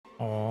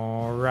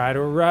All right.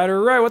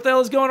 What the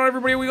hell is going on,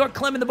 everybody? We got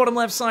Clem in the bottom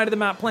left side of the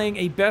map playing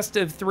a best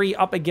of 3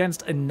 up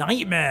against a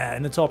Nightmare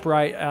in the top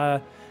right.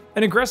 An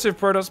aggressive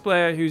Protoss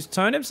player who's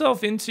turned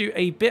himself into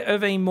a bit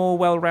of a more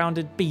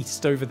well-rounded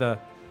beast over the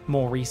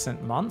more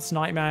recent months.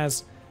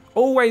 Nightmares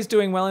always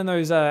doing well in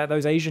those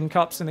Asian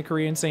Cups in the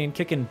Korean scene,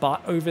 kicking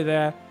butt over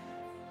there.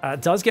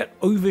 Does get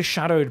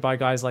overshadowed by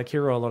guys like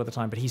Hero a lot of the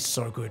time, but he's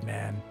so good,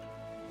 man.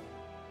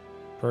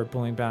 Probe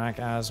pulling back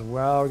as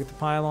well. Get the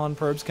pylon.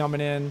 Probes coming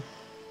in.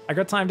 I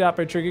got timed out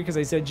by Trigger because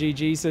they said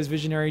GG, says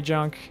Visionary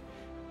Junk.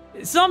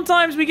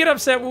 Sometimes we get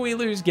upset when we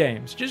lose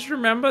games. Just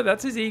remember,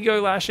 that's his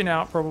ego lashing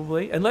out,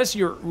 probably. Unless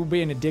you're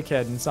being a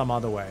dickhead in some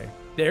other way.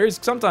 There is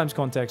sometimes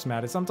context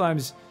matters.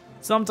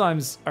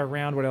 Sometimes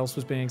around what else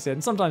was being said.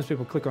 And sometimes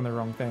people click on the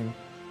wrong thing.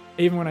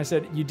 Even when I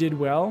said, you did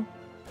well.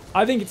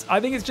 I think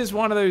it's just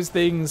one of those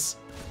things.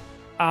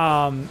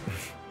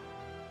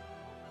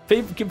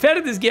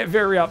 Competitors get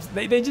very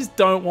upset. They just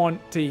don't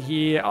want to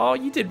hear, oh,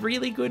 you did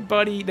really good,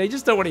 buddy. They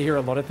just don't want to hear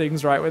a lot of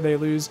things, right, when they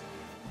lose.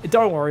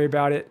 Don't worry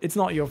about it. It's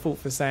not your fault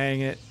for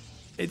saying it.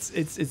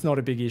 It's not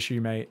a big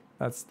issue, mate.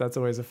 That's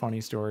always a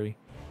funny story.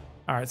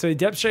 All right, so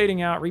depth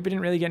shading out. Reaper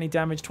didn't really get any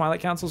damage.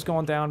 Twilight Council's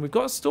gone down. We've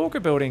got a Stalker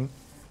building.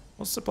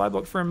 Well, supply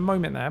block for a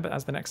moment there, but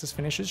as the Nexus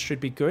finishes, should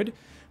be good.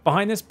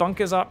 Behind this,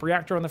 bunkers up.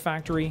 Reactor on the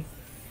factory.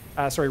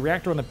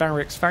 Reactor on the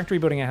barracks. Factory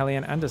building a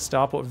Hellion and a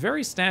Starport.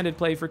 Very standard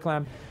play for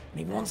Clem. And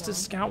he wants to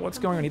scout what's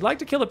going on. He'd like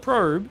to kill a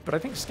probe, but I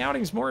think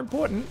scouting is more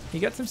important. He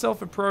gets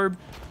himself a probe.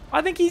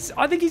 I think he's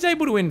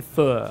able to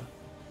infer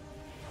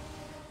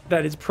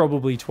that it's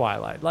probably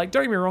Twilight. Like,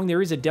 don't get me wrong,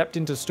 there is Adept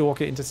into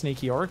Stalker into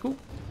Sneaky Oracle.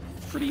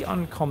 Pretty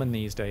uncommon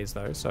these days,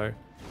 though, so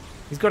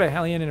he's got a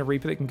Hellion and a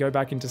Reaper that can go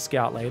back into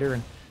Scout later,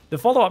 and the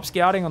follow-up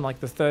scouting on, like,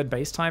 the third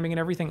base timing and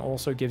everything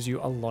also gives you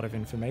a lot of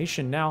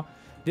information. Now,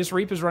 this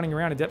Reaper's running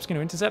around. Adept's going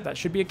to intercept. That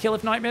should be a kill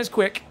if Nightmare's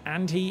quick,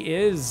 and he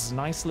is.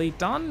 Nicely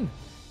done.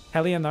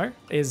 Hellion, though,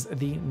 is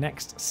the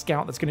next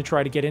scout that's going to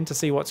try to get in to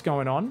see what's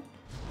going on.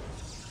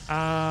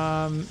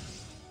 Damn,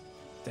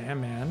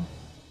 man.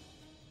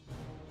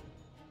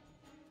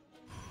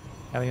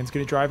 Hellion's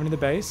going to drive into the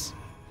base.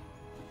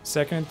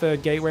 Second and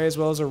third gateway as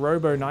well as a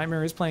Robo.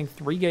 Nightmare is playing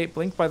 3-gate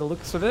blink by the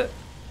looks of it.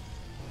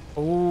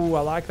 Oh,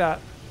 I like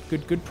that.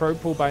 Good probe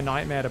pull by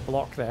Nightmare to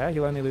block there.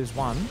 He'll only lose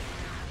 1.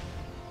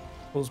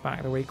 Pulls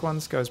back the weak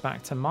ones, goes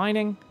back to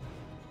mining.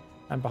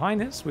 And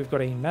behind this, we've got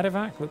a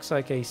medevac. Looks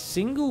like a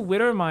single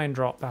Widowmine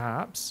drop,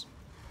 perhaps.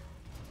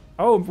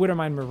 Oh,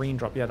 Widowmine Marine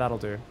drop. Yeah, that'll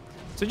do.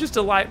 So just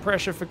a light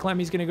pressure for Clem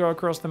he's going to go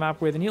across the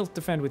map with, and he'll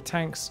defend with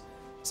tanks.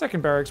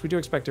 Second barracks, we do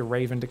expect a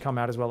Raven to come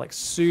out as well, like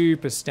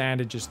super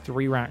standard, just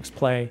 3 racks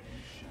play.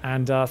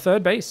 And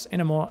third base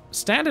in a more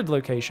standard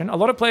location. A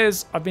lot of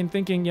players, I've been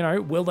thinking, you know,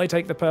 will they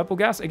take the purple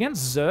gas?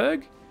 Against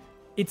Zerg,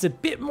 it's a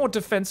bit more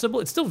defensible.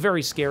 It's still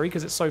very scary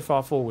because it's so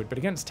far forward, but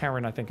against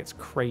Terran, I think it's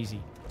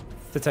crazy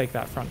to take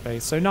that front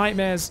base. So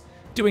Nightmares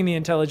doing the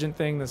intelligent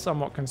thing, the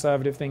somewhat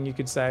conservative thing, you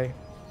could say,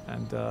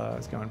 and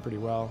it's going pretty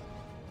well.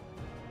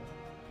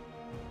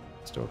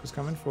 Stalker's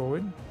coming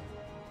forward.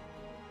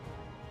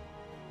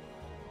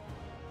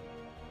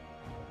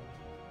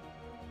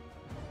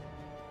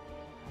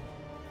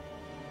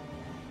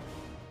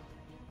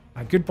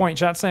 A good point,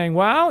 chat saying,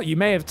 wow, you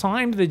may have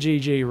timed the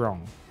GG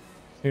wrong.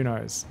 Who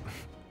knows?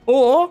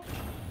 Or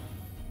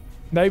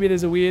maybe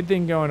there's a weird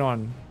thing going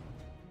on.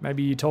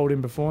 Maybe you told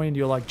him before and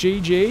you're like,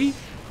 GG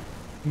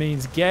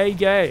means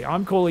gay.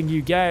 I'm calling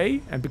you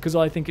gay. And because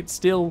I think it's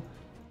still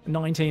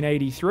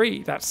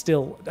 1983, that's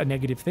still a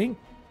negative thing.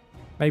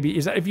 Maybe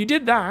if you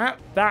did that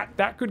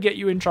could get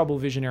you in trouble,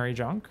 Visionary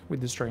Junk,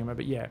 with the streamer.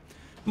 But yeah,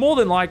 more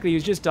than likely he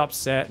was just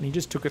upset and he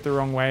just took it the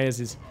wrong way as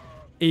his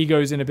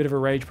ego's in a bit of a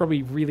rage,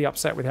 probably really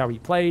upset with how he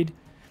played.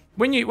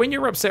 When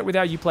you're upset with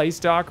how you play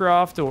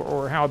StarCraft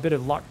or how a bit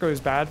of luck goes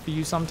bad for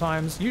you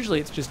sometimes, usually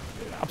it's just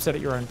upset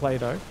at your own play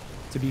though,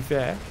 to be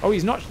fair. Oh,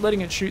 he's not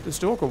letting it shoot the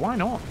Stalker. Why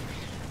not?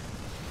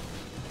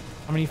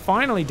 I mean, he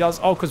finally does.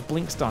 Oh, because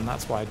Blink's done.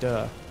 That's why,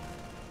 duh.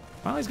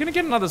 Well, he's going to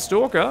get another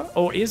Stalker.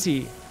 Or is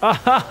he?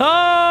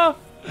 Oh,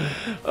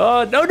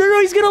 no.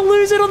 He's going to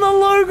lose it on the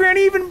low ground.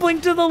 He even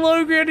blinked to the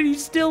low ground and he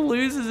still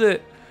loses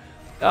it.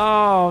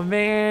 Oh,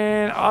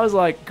 man. I was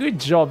like, good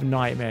job,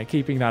 Nightmare,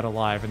 keeping that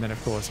alive. And then,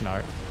 of course,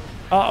 no.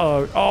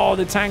 Uh-oh. Oh,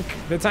 the tank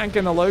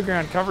in the low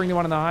ground covering the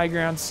one in the high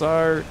ground.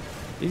 So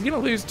he's going to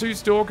lose 2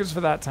 Stalkers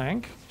for that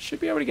tank. Should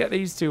be able to get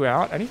these 2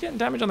 out. And he's getting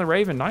damage on the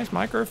Raven. Nice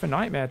micro for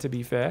Nightmare, to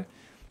be fair.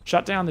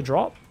 Shut down the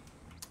drop.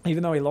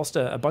 Even though he lost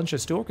a bunch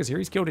of Stalkers here,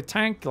 he's killed a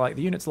tank. Like,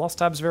 the unit's loss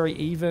tab's very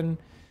even.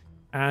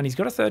 And he's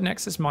got a third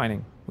Nexus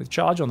mining with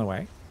charge on the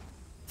way.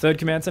 Third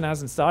command center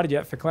hasn't started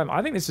yet for Clem.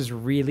 I think this is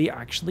really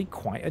actually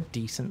quite a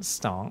decent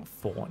start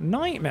for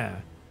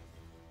Nightmare.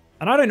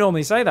 And I don't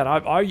normally say that.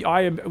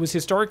 I was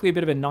historically a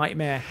bit of a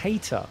Nightmare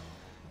hater.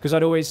 Because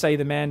I'd always say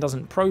the man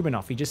doesn't probe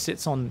enough. He just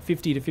sits on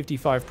 50 to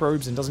 55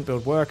 probes and doesn't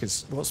build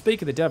workers. Well,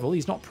 speak of the devil,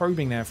 he's not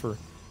probing there for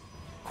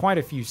quite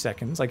a few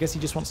seconds. I guess he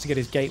just wants to get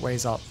his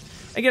gateways up.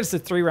 Against the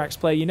 3-racks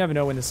play, you never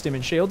know when the Stim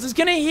and Shields is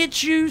going to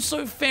hit you,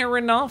 so fair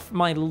enough.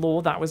 My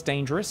lord, that was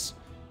dangerous.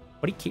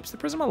 But he keeps the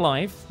Prism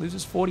alive.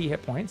 Loses 40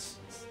 hit points.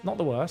 It's not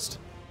the worst.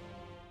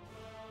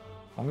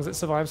 As long as it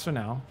survives for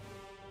now.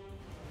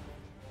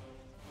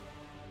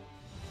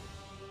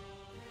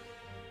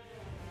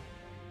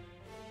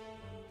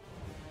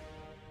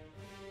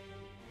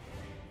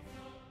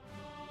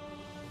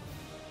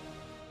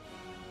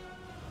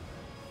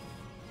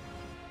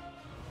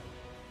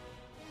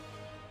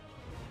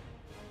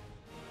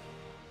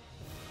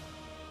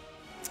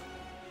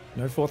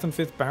 No 4th and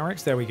 5th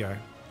barracks. There we go.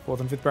 4th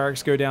and 5th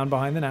barracks go down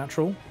behind the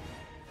natural.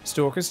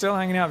 Stalker's still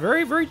hanging out.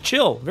 Very, very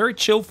chill. Very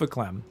chill for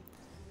Clem.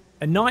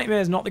 And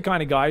NightMare's not the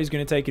kind of guy who's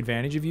going to take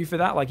advantage of you for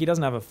that. Like, he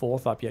doesn't have a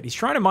 4th up yet. He's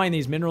trying to mine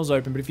these minerals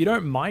open, but if you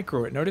don't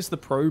micro it, notice the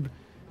probe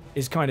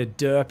is kind of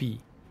derpy.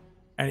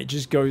 And it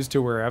just goes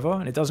to wherever,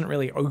 and it doesn't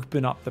really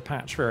open up the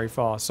patch very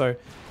far. So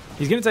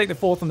he's going to take the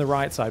 4th on the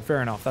right side.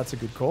 Fair enough. That's a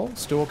good call.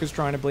 Stalker's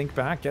trying to blink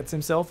back. Gets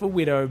himself a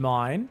Widow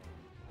Mine.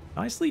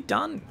 Nicely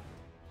done.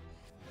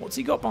 What's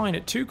he got behind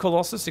it? 2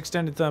 Colossus,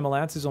 Extended Thermal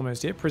Lance is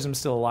almost here. Prism's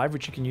still alive,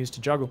 which you can use to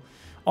juggle.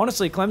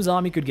 Honestly, Clem's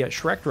army could get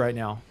Shrek'd right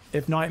now.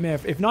 If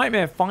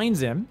Nightmare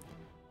finds him,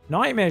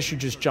 Nightmare should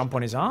just jump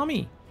on his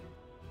army.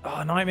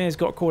 Oh, Nightmare's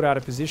got caught out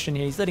of position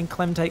here. He's letting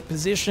Clem take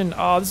position.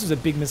 Oh, this is a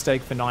big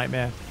mistake for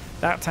Nightmare.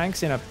 That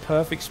tank's in a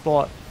perfect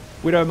spot.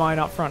 Widow Mine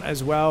up front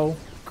as well.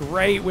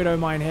 Great Widow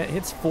Mine hit.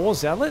 Hits 4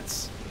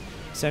 Zealots.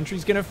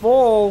 Sentry's gonna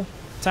fall.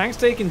 Tank's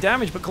taking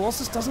damage, but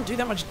Colossus doesn't do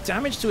that much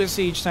damage to a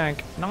siege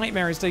tank.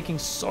 Nightmare is taking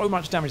so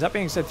much damage. That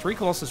being said, 3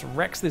 Colossus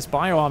wrecks this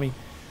bio army.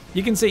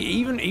 You can see,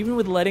 even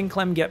with letting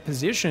Clem get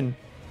position,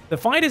 the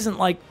fight isn't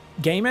like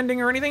game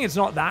ending or anything. It's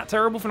not that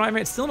terrible for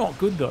Nightmare. It's still not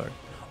good though.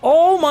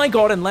 Oh my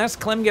god, unless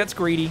Clem gets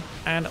greedy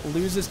and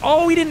loses.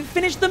 Oh, he didn't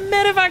finish the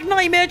medevac.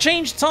 Nightmare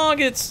changed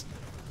targets.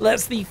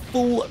 Lets the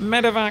full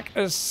medevac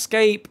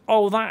escape.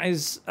 Oh, that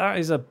is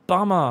a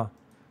bummer.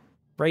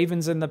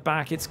 Raven's in the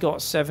back. It's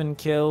got 7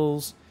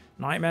 kills.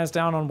 Nightmare's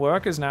down on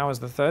workers now as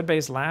the 3rd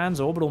base lands.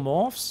 Orbital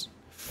morphs.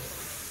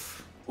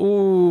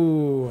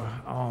 Ooh.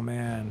 Oh,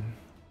 man.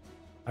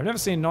 I've never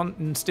seen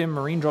non-stim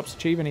marine drops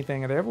achieve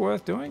anything. Are they ever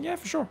worth doing? Yeah,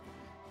 for sure.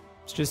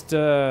 It's just,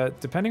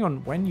 depending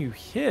on when you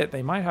hit,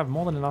 they might have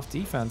more than enough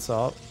defense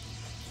up.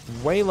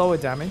 Way lower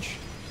damage.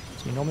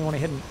 So you normally want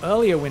to hit an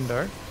earlier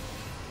window.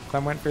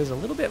 Clem went for his a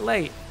little bit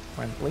late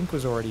when Blink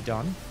was already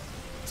done.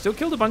 Still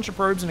killed a bunch of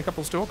probes and a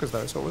couple stalkers,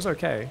 though, so it was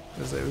okay. It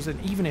was an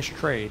evenish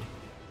trade.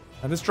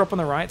 And this drop on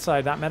the right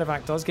side, that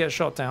medevac does get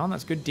shot down.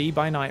 That's good D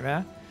by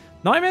Nightmare.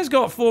 Nightmare's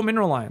got 4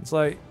 mineral lines.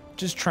 Like,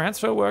 just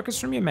transfer workers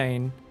from your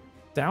main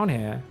down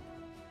here.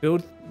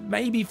 Build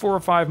maybe 4 or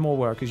 5 more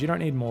workers. You don't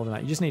need more than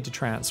that. You just need to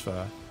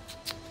transfer.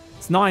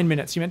 It's 9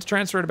 minutes. You meant to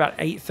transfer at about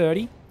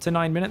 8:30 to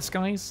 9 minutes,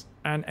 guys.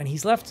 And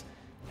he's left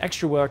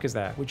extra workers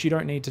there, which you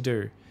don't need to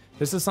do.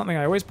 This is something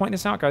I always point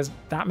this out, guys.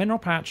 That mineral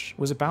patch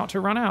was about to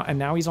run out, and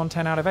now he's on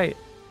 10 out of 8.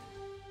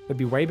 They'd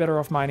be way better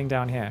off mining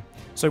down here.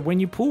 So when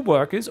you pull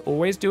workers,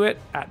 always do it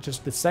at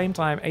just the same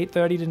time,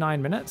 8:30 to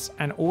 9 minutes,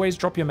 and always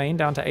drop your main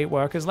down to 8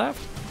 workers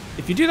left.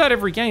 If you do that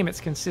every game,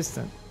 it's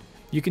consistent.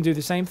 You can do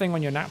the same thing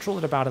on your natural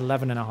at about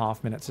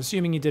 11.5 minutes,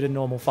 assuming you did a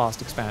normal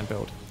fast expand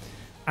build.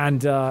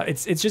 And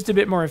it's just a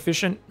bit more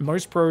efficient.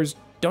 Most pros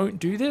don't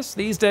do this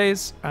these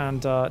days,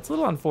 and it's a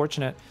little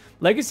unfortunate.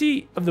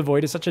 Legacy of the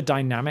Void is such a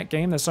dynamic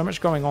game. There's so much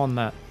going on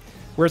that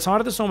whereas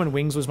Heart of the Storm and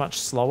Wings was much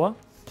slower,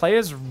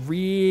 players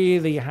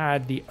really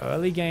had the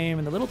early game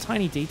and the little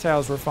tiny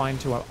details refined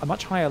to a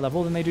much higher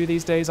level than they do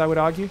these days, I would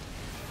argue.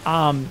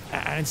 And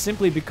it's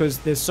simply because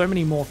there's so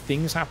many more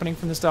things happening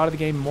from the start of the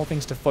game, more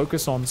things to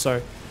focus on,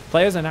 so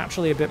players are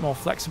naturally a bit more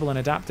flexible and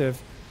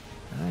adaptive.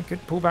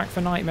 Good pullback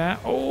for Nightmare.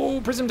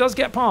 Oh, Prism does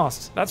get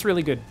past. That's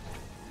really good.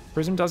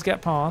 Prism does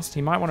get past.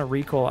 He might want to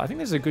recall it. I think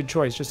this is a good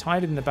choice. Just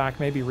hide it in the back,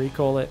 maybe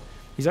recall it.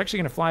 He's actually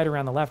going to fly it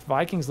around the left.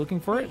 Viking's looking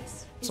for it.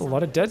 There's a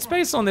lot of dead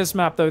space on this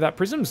map, though. That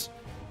Prism's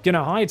going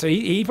to hide, so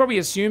he probably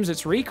assumes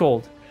it's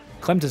recalled.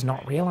 Clem does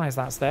not realize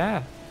that's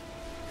there.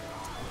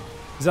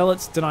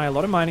 Zealots deny a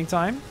lot of mining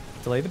time.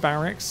 Delay the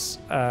barracks.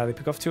 They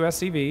pick off 2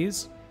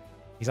 SCVs.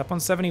 He's up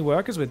on 70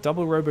 workers with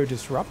double Robo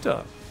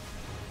Disruptor.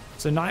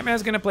 So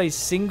Nightmare's going to play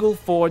single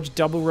forge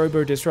double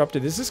Robo Disruptor.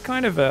 This is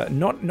kind of a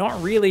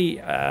not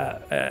really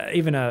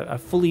even a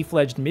fully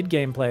fledged mid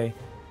game play.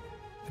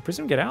 Did the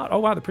Prism get out? Oh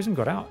wow, the Prism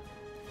got out.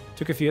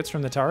 Took a few hits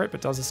from the turret,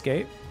 but does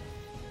escape.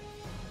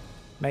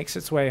 Makes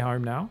its way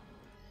home now.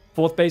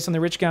 4th base on the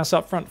rich gas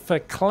up front for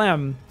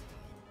Clem.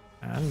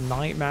 And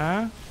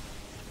Nightmare.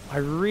 I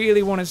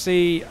really want to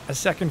see a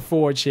second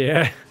forge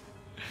here.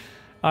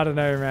 I don't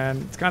know, man.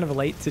 It's kind of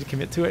late to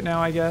commit to it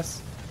now, I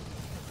guess.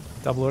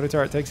 Double auto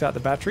turret takes out the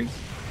battery.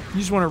 You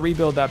just want to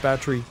rebuild that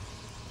battery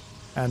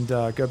and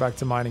go back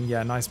to mining.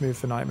 Yeah, nice move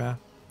for Nightmare.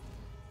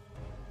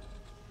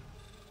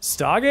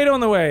 Stargate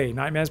on the way.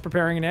 Nightmare's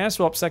preparing an air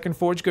swap. Second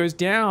forge goes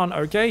down.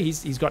 Okay,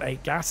 he's got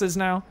 8 gases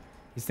now.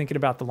 He's thinking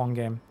about the long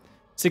game.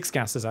 6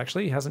 gases,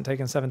 actually. He hasn't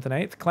taken 7th and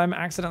 8th. Clem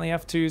accidentally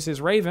F2s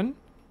his Raven.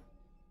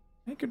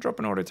 He could drop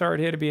an auto turret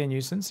here to be a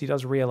nuisance. He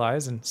does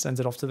realize and sends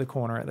it off to the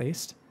corner at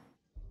least.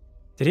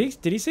 Did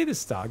he see the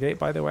Stargate,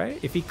 by the way?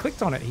 If he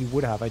clicked on it, he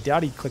would have. I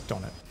doubt he clicked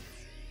on it.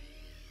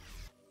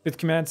 With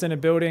command center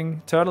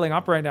building, turtling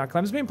up right now.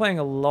 Clem's been playing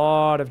a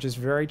lot of just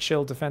very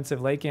chill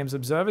defensive late games.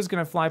 Observer's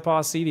going to fly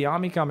past, see the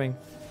army coming.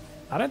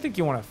 I don't think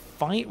you want to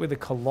fight with the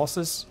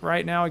Colossus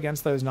right now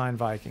against those 9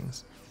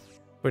 Vikings.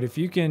 But if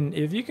you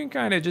can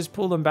kind of just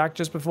pull them back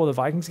just before the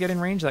Vikings get in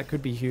range, that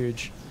could be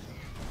huge.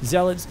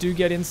 Zealots do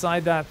get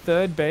inside that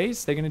 3rd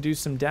base. They're going to do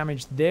some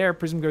damage there.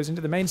 Prism goes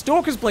into the main.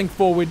 Stalkers blink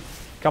forward.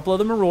 A couple of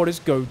the Marauders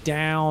go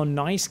down.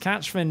 Nice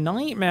catch for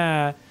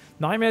Nightmare.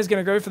 Nightmare's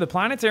going to go for the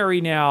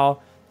planetary now.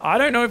 I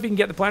don't know if he can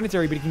get the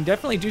planetary, but he can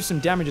definitely do some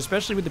damage,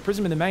 especially with the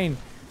Prism in the main.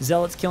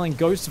 Zealots killing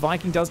Ghosts.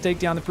 Viking does take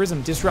down the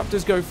Prism.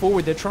 Disruptors go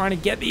forward. They're trying to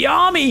get the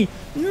army.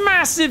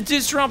 Massive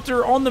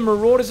Disruptor on the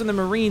Marauders and the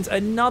Marines.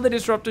 Another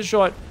Disruptor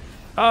shot.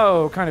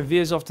 Oh, kind of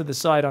veers off to the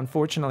side,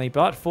 unfortunately.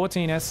 But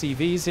 14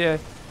 SCVs here.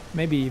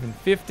 Maybe even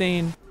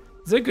 15.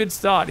 It's a good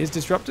start. His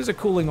Disruptors are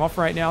cooling off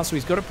right now, so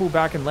he's got to pull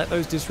back and let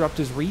those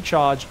Disruptors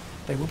recharge.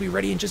 They will be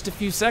ready in just a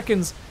few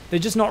seconds. They're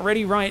just not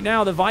ready right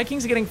now. The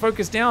Vikings are getting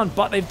focused down,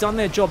 but they've done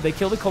their job. They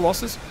kill the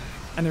Colossus,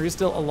 and there is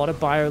still a lot of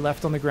bio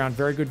left on the ground.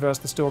 Very good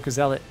versus the Stalker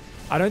Zealot.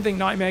 I don't think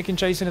Nightmare can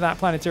chase into that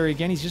planetary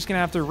again. He's just going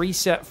to have to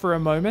reset for a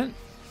moment.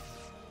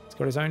 He's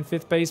got his own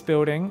 5th base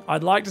building.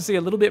 I'd like to see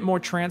a little bit more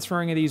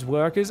transferring of these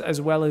workers,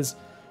 as well as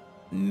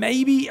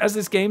maybe as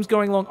this game's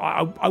going along,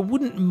 I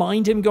wouldn't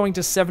mind him going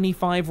to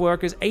 75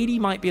 workers. 80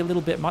 might be a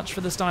little bit much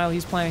for the style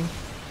he's playing.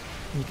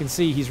 And you can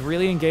see he's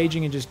really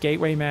engaging in just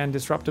gateway man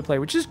disruptor play,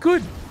 which is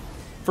good.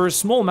 For a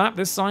small map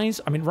this size,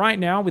 I mean, right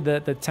now with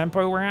the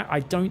tempo we're at, I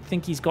don't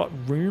think he's got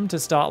room to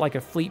start like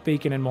a fleet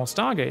beacon and more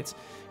Stargates,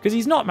 because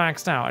he's not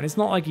maxed out, and it's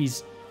not like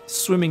he's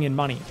swimming in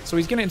money. So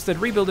he's going to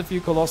instead rebuild a few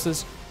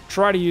Colossus,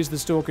 try to use the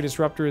Stalker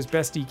Disruptor as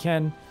best he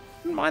can.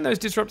 Don't mind those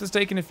Disruptors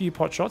taking a few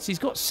pot shots. He's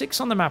got 6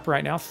 on the map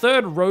right now.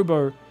 3rd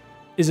Robo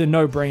is a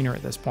no-brainer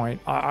at this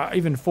point.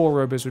 Even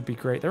 4 Robos would be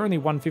great. They're only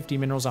 150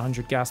 minerals,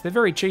 100 gas. They're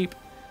very cheap,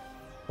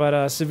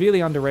 but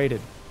severely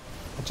underrated.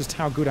 Just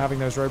how good having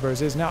those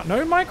Robos is. Now,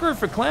 no micro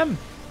for Clem.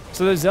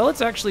 So the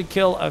Zealots actually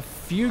kill a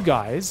few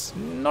guys.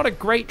 Not a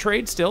great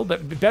trade still,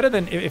 but better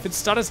than if it's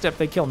stutter step,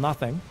 they kill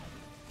nothing.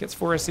 Gets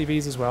 4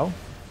 SCVs as well.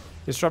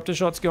 Disruptor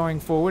shots going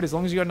forward. As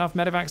long as you got enough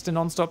medevacs to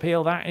non-stop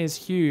heal, that is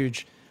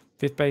huge.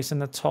 5th base in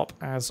the top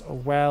as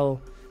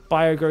well.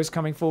 Bio Ghost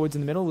coming forwards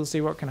in the middle. We'll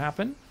see what can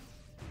happen.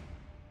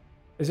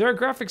 Is there a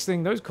graphics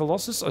thing? Those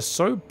Colossus are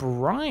so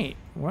bright.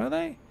 What are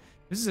they?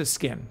 This is a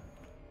skin.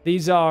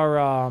 These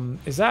are,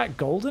 is that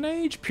Golden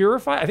Age?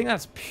 Purifier? I think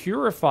that's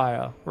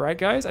Purifier, right,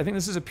 guys? I think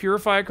this is a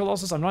Purifier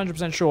Colossus. I'm not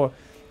 100% sure.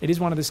 It is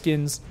one of the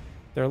skins.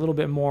 They're a little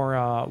bit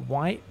more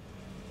white.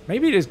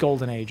 Maybe it is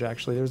Golden Age,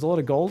 actually. There's a lot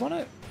of gold on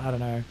it. I don't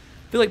know.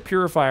 I feel like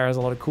Purifier has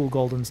a lot of cool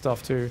golden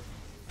stuff, too.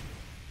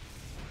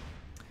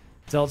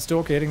 Zealot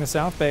Stalker hitting the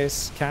south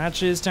base.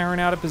 Catches Terran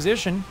out of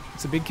position.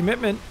 It's a big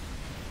commitment.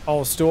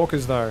 Oh,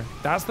 Stalkers, though.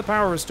 That's the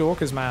power of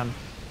Stalkers, man.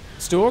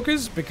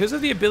 Stalkers, because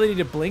of the ability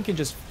to blink and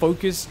just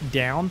focus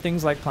down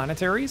things like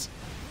planetaries,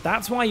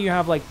 that's why you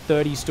have like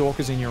 30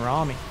 Stalkers in your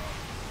army.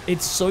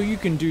 It's so you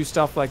can do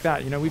stuff like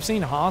that. You know, we've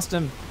seen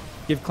Harston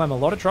give Clem a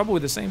lot of trouble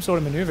with the same sort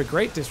of maneuver.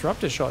 Great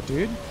Disruptor shot,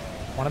 dude.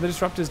 One of the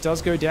Disruptors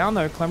does go down,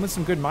 though. Clem with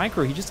some good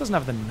micro. He just doesn't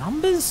have the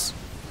numbers.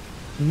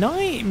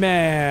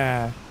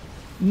 Nightmare.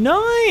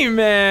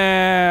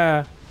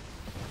 Nightmare.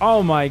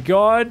 Oh my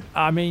god.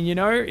 I mean, you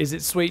know, is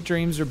it sweet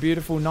dreams or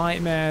beautiful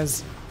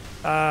nightmares?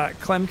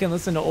 Clem can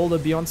listen to all the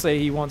Beyonce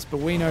he wants, but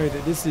we know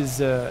that this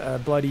is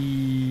a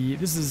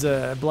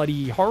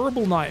bloody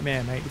horrible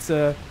nightmare, mate.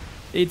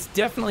 It's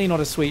definitely not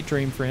a sweet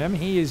dream for him.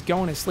 He is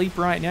going to sleep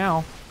right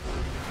now.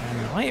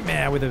 And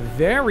Nightmare with a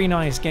very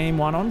nice game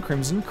 1 on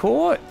Crimson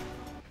Court.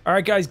 All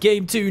right, guys,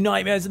 game 2,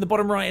 Nightmares in the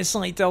bottom right of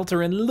Site Delta,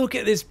 and look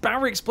at this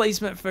barracks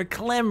placement for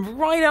Clem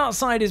right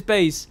outside his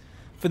base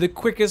for the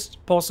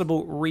quickest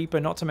possible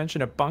Reaper, not to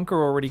mention a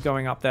bunker already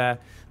going up there.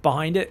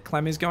 Behind it,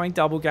 Clem is going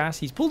double gas.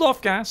 He's pulled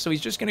off gas, so he's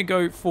just going to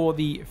go for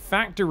the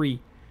factory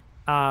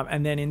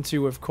and then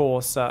into, of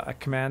course, a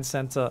command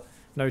center,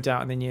 no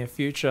doubt, in the near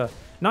future.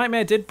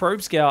 Nightmare did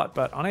probe scout,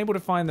 but unable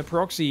to find the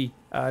proxy,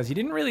 as he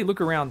didn't really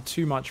look around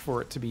too much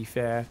for it, to be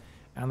fair.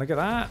 And look at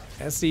that.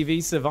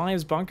 SCV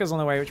survives, bunkers on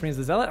the way, which means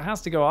the Zealot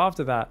has to go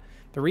after that.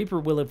 The Reaper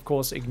will, of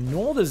course,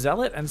 ignore the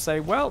Zealot and say,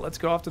 well, let's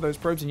go after those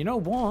probes. And you know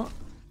what?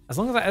 As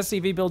long as that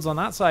SCV builds on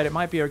that side, it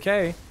might be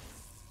okay.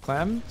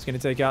 Clem is going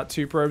to take out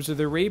 2 probes with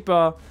the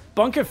Reaper.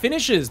 Bunker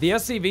finishes. The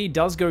SCV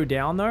does go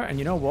down, though. And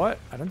you know what?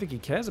 I don't think he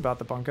cares about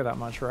the bunker that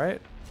much, right?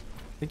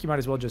 I think you might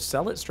as well just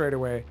sell it straight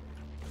away.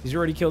 He's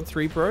already killed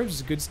 3 probes.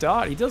 It's a good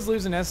start. He does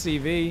lose an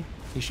SCV.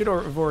 He should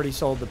have already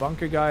sold the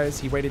bunker, guys.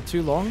 He waited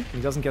too long. He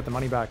doesn't get the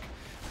money back.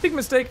 Big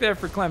mistake there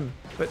for Clem.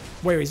 But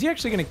wait, is he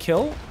actually going to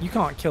kill? You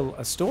can't kill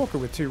a Stalker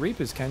with 2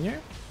 Reapers, can you?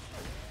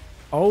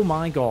 Oh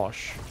my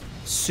gosh.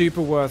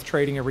 Super worth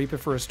trading a Reaper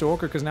for a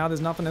Stalker, because now there's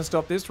nothing to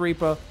stop this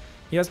Reaper.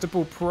 He has to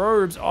pull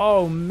probes.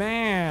 Oh,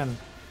 man.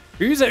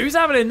 Who's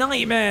having a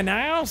nightmare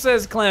now,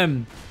 says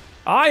Clem.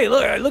 Aye,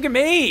 look at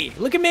me.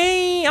 Look at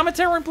me. I'm a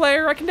Terran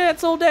player. I can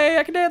dance all day.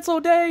 I can dance all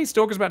day.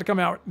 Stalker's about to come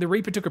out. The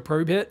Reaper took a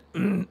probe hit,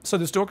 so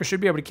the Stalker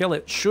should be able to kill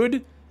it.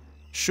 Shoulda,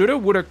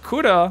 woulda,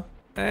 coulda,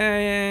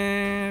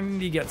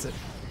 and he gets it.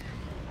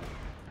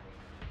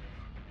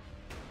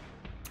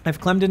 If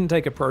Clem didn't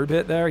take a probe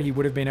hit there, he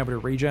would have been able to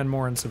regen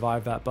more and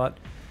survive that. But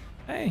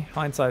hey,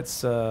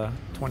 hindsight's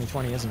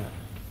 2020, isn't it?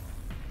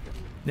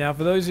 Now,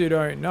 for those who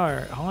don't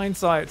know,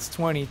 hindsight's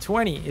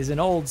 2020 is an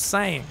old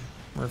saying,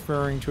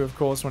 referring to, of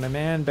course, when a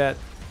man bet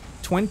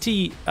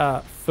 20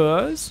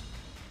 furs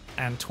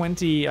and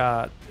 20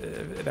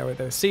 they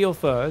were seal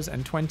furs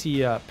and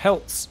 20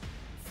 pelts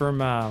from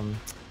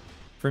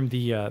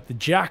the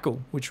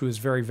jackal, which was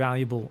very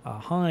valuable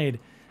hide.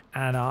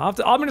 And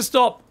after, I'm gonna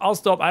stop. I'll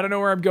stop. I don't know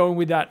where I'm going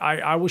with that.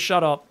 I will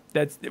shut up.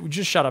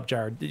 Just shut up,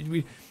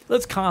 Jared.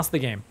 Let's cast the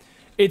game.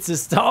 It's a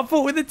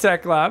starport with a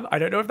tech lab. I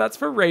don't know if that's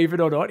for Raven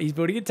or not. He's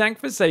building a tank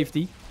for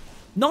safety.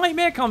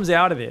 Nightmare comes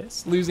out of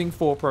this, losing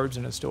 4 probes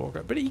and a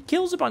stalker, but he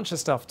kills a bunch of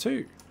stuff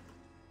too.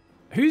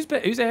 Who's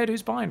ahead,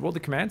 who's behind? Well, the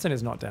command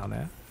center's not down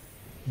there.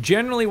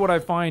 Generally, what I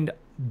find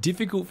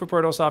difficult for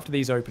Protoss after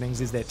these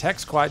openings is their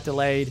tech's quite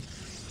delayed,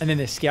 and then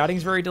their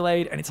scouting's very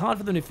delayed, and it's hard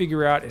for them to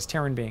figure out, is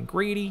Terran being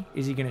greedy?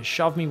 Is he going to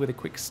shove me with a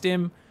quick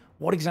stim?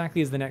 What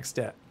exactly is the next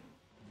step?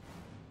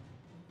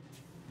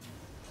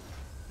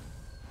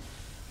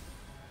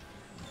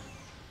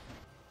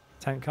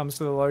 Tank comes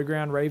to the low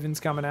ground,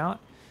 Raven's coming out.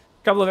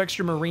 A couple of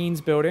extra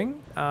Marines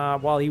building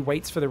while he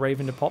waits for the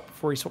Raven to pop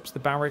before he swaps the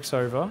barracks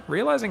over.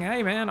 Realizing,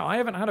 hey man, I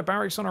haven't had a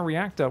barracks on a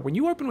reactor. When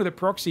you open with a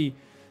proxy,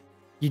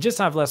 you just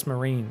have less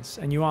Marines,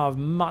 and you are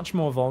much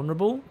more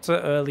vulnerable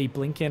to early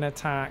blink-in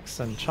attacks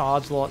and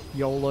charge lot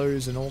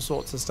YOLOs and all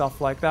sorts of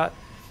stuff like that.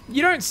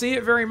 You don't see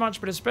it very much,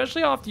 but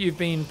especially after you've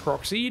been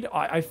proxied,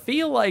 I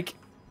feel like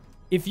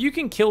if you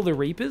can kill the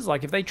Reapers,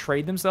 like if they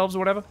trade themselves or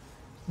whatever,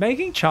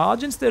 making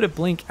charge instead of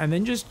blink and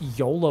then just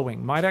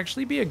YOLOing might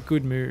actually be a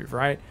good move,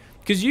 right?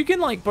 Because you can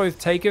like both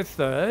take a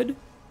third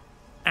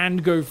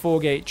and go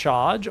 4-gate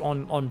charge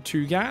on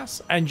 2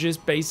 gas and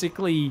just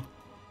basically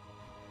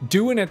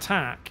do an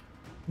attack,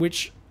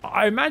 which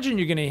I imagine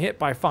you're going to hit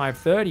by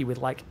 5:30 with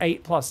like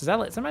 8+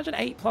 zealots. Imagine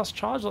 8+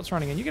 charge lots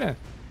running, and you're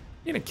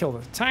gonna kill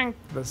the tank,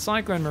 the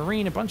Cyclone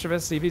Marine, a bunch of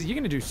SCVs. You're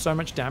gonna do so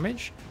much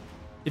damage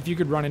if you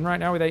could run in right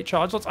now with 8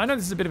 charge lots. I know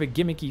this is a bit of a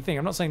gimmicky thing.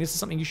 I'm not saying this is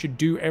something you should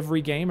do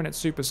every game and it's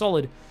super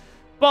solid,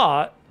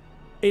 but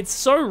it's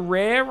so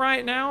rare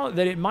right now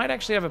that it might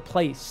actually have a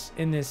place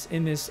in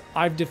this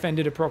I've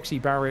defended a proxy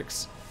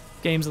barracks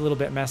game's a little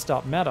bit messed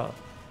up meta.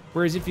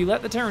 Whereas if you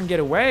let the Terran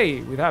get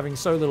away with having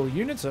so little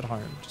units at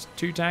home, just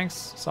 2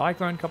 tanks,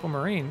 Cyclone, couple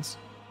Marines,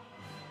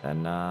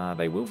 then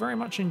they will very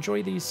much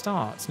enjoy these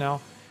starts.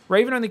 Now,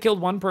 Raven only killed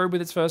 1 probe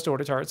with its first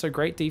auto turret, so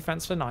great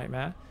defense for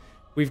Nightmare.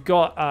 We've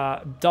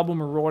got double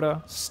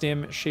Marauder,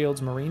 Stim,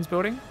 Shields, Marines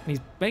building. And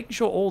he's making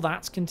sure all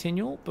that's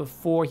continual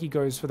before he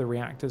goes for the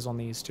reactors on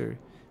these 2.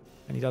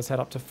 And he does head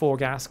up to 4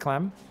 gas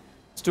Clem.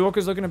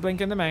 Stalker's looking to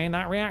blink in the main.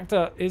 That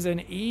reactor is an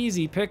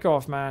easy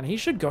pick-off, man. He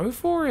should go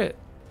for it.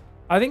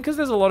 I think because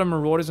there's a lot of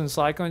Marauders and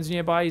Cyclones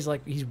nearby,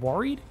 he's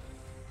worried.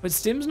 But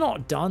Stim's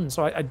not done,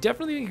 so I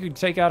definitely think he could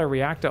take out a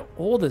reactor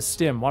or the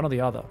Stim, one or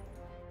the other.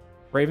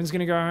 Raven's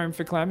going to go home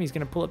for Clem. He's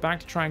going to pull it back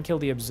to try and kill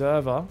the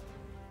Observer.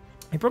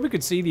 He probably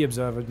could see the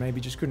Observer,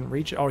 maybe just couldn't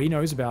reach it. Oh, he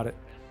knows about it.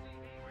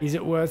 Is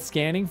it worth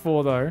scanning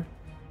for, though?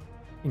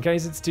 In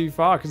case it's too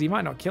far, because he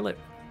might not kill it.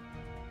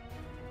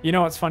 You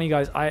know what's funny,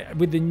 guys?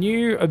 With the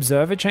new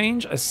Observer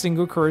change, a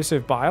single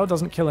corrosive bile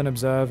doesn't kill an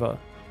Observer.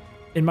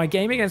 In my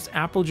game against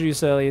Apple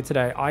Juice earlier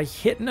today, I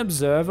hit an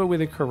Observer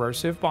with a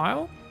corrosive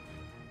bile,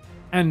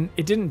 and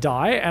it didn't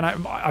die, and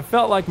I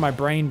felt like my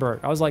brain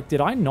broke. I was like,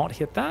 did I not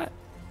hit that?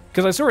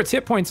 Because I saw its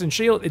hit points and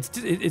shield,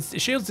 its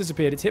shields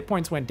disappeared, its hit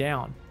points went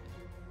down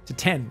to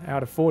 10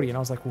 out of 40, and I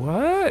was like,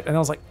 what? And I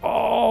was like,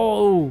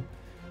 oh,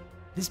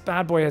 this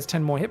bad boy has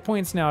 10 more hit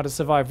points now to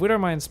survive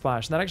Widowmine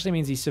Splash. And that actually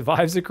means he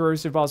survives a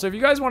corrosive bile. So if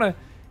you guys want to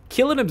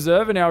kill an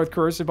Observer now with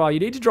corrosive bile, you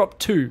need to drop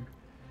 2.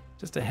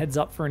 Just a heads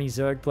up for any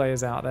Zerg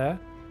players out there.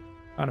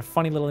 And a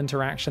funny little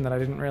interaction that I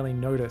didn't really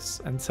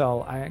notice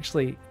until I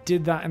actually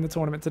did that in the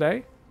tournament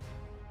today.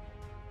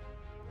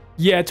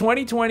 Yeah,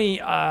 2020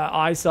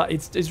 eyesight,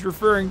 it's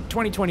referring,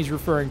 2020 is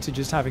referring to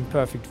just having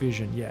perfect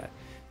vision, yeah.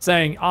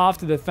 Saying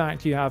after the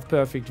fact you have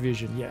perfect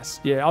vision, yes.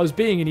 Yeah, I was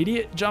being an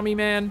idiot, Jummy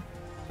man.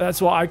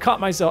 That's why I cut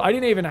myself. I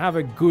didn't even have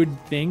a good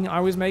thing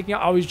I was making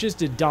up. I was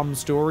just a dumb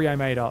story I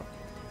made up.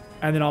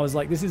 And then I was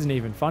like, this isn't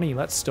even funny,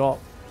 let's stop.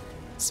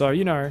 So,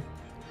 you know,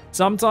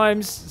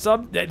 sometimes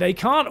they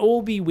can't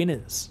all be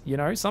winners, you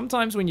know?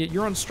 Sometimes when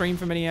you're on stream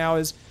for many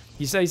hours,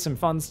 you say some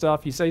fun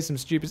stuff, you say some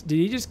stupid... Did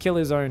he just kill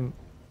his own...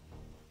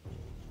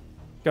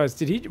 Guys,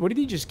 what did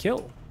he just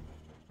kill?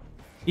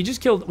 He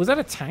just killed... Was that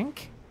a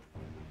tank?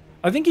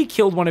 I think he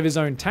killed one of his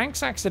own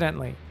tanks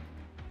accidentally.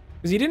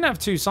 Because he didn't have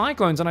 2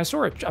 Cyclones, and I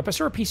saw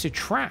a piece of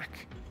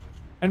track.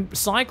 And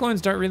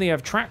Cyclones don't really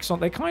have tracks on...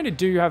 They kind of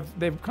do have...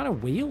 They're kind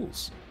of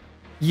wheels.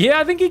 Yeah,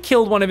 I think he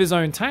killed one of his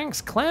own tanks.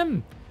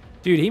 Clem.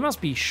 Dude, he must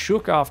be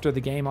shook after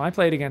the game I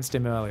played against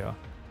him earlier.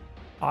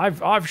 I've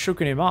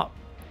shooken him up.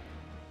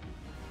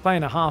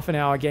 Playing a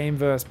half-an-hour game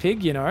versus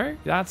Pig, you know?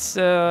 That's,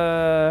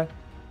 I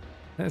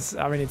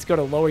mean, it's got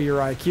to lower your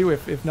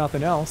IQ if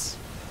nothing else.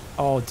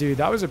 Oh, dude,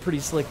 that was a pretty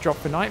slick drop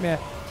for Nightmare.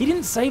 He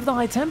didn't save the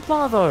High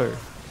Templar, though.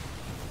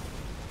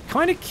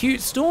 Kind of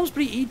cute storms,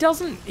 but he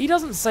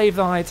doesn't save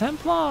the High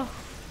Templar.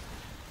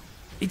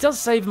 He does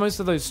save most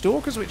of those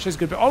Stalkers, which is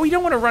good. But oh, you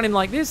don't want to run in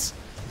like this.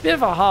 Bit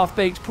of a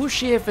half-baked push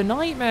here for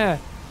NightMare.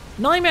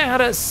 NightMare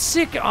had a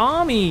sick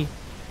army,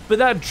 but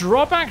that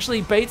drop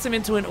actually baits him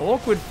into an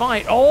awkward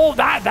fight. Oh,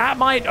 that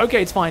might...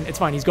 Okay, it's fine. It's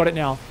fine. He's got it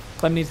now.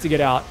 Clem needs to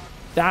get out.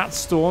 That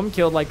storm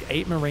killed like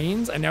 8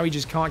 Marines, and now he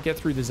just can't get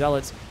through the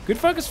Zealots. Good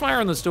focus fire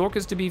on the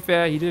Stalkers, to be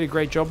fair. He did a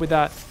great job with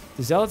that.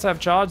 The Zealots have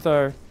charge,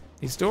 though.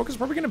 These Stalkers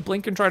probably going to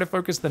blink and try to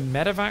focus the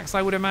Medivacs,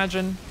 I would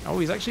imagine. Oh,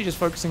 he's actually just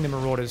focusing the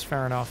Marauders.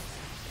 Fair enough.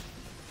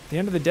 At the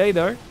end of the day,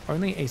 though,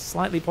 only a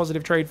slightly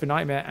positive trade for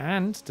NightMare.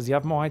 And does he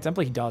have more High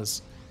Templar? He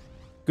does.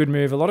 Good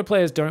move. A lot of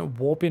players don't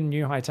warp in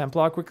new High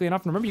Templar quickly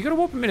enough. And remember, you got to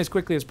warp them in as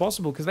quickly as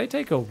possible because they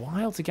take a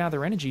while to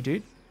gather energy,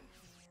 dude.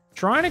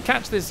 Trying to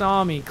catch this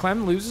army.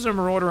 Clem loses a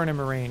Marauder and a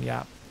Marine.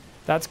 Yeah,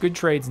 that's good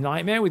trades.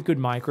 NightMare with good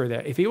micro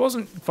there. If he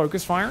wasn't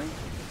focus firing,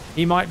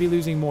 he might be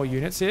losing more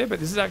units here. But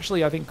this is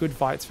actually, I think, good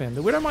fights for him.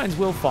 The Widow Mines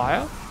will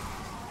fire.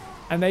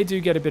 And they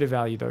do get a bit of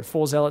value, though.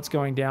 4 Zealots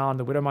going down.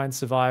 The Widow Mines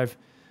survive.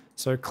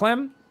 So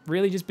Clem,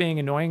 really just being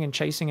annoying and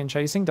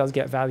chasing does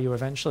get value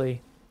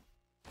eventually.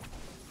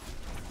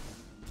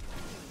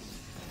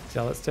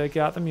 So let's take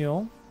out the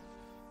Mule.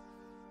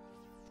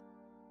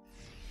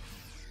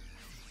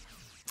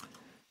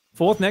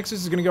 4th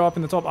Nexus is going to go up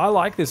in the top. I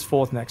like this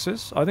 4th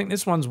Nexus. I think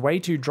this one's way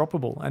too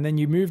droppable. And then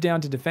you move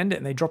down to defend it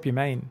and they drop your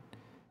main.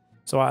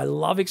 So I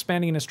love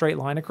expanding in a straight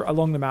line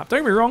along the map. Don't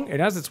get me wrong, it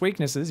has its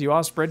weaknesses. You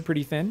are spread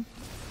pretty thin.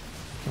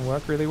 Can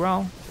work really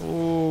well.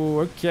 Oh,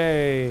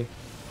 okay.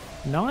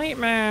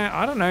 NightMare,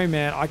 I don't know,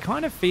 man. I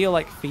kind of feel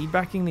like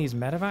feedbacking these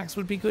Medivacs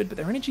would be good, but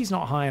their energy's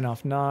not high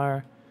enough.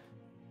 No.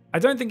 I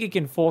don't think he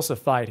can force a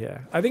fight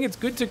here. I think it's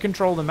good to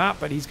control the map,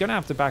 but he's going to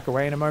have to back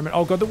away in a moment.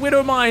 Oh, God, the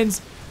Widow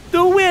Mines!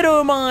 The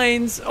Widow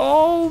Mines!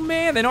 Oh,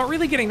 man, they're not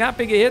really getting that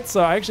big a hit,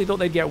 so I actually thought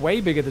they'd get way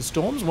bigger. The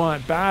Storms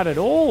weren't bad at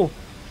all.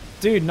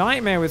 Dude,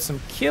 NightMare with some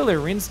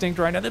killer instinct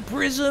right now. The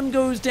Prism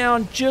goes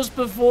down just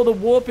before the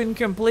warping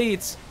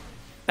completes.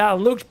 That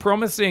looked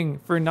promising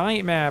for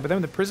NightMare, but then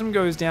when the Prism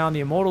goes down,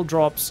 the Immortal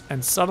drops,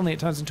 and suddenly it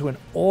turns into an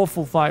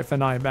awful fight for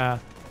NightMare.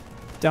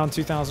 Down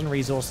 2,000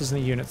 resources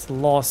and the units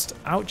lost.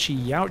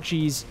 Ouchie,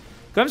 ouchies.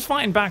 Clem's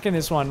fighting back in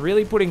this one,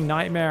 really putting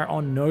NightMare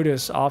on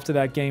notice after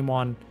that game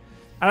 1.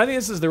 And I think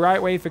this is the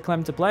right way for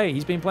Clem to play.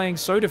 He's been playing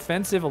so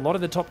defensive. A lot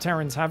of the top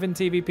Terrans have in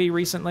TvP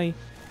recently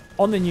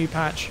on the new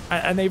patch.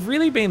 And they've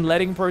really been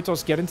letting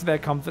Protoss get into their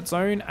comfort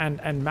zone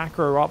and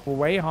macro up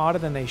way harder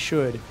than they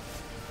should.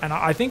 And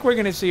I think we're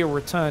going to see a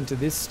return to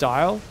this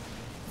style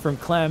from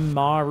Clem,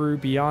 Maru,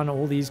 Beyond,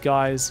 all these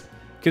guys.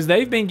 Because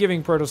they've been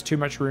giving Protoss too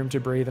much room to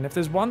breathe. And if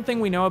there's one thing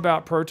we know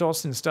about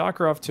Protoss in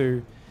StarCraft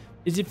 2,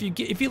 is if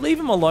you leave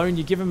them alone,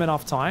 you give them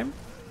enough time,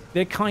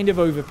 they're kind of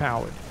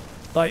overpowered.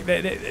 Like,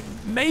 they're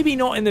maybe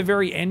not in the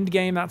very end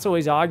game. That's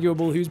always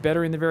arguable who's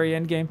better in the very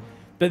end game.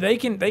 But they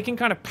can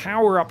kind of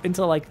power up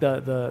into like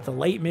the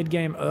late mid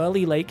game,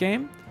 early late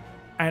game,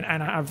 and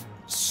have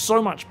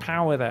so much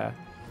power there.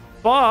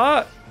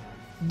 But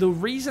the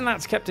reason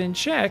that's kept in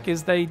check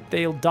is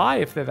they'll die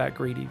if they're that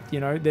greedy.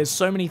 You know, there's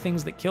so many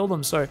things that kill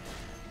them. So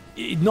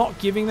not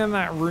giving them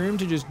that room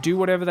to just do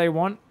whatever they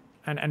want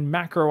and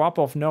macro up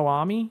off no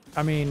army,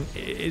 I mean,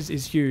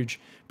 is huge.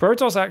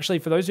 Protoss actually,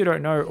 for those who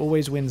don't know,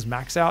 always wins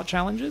max out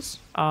challenges.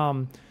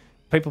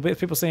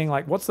 People seeing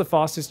like, what's the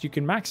fastest you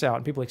can max out?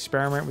 And people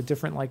experiment with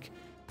different like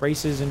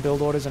races and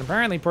build orders. And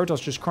apparently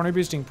Protoss just chrono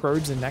boosting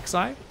probes and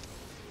Nexi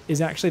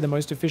is actually the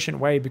most efficient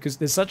way because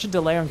there's such a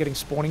delay on getting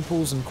spawning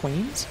pools and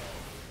queens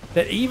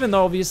that even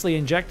though obviously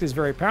Inject is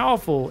very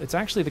powerful, it's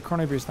actually the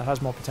chrono boost that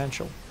has more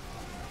potential.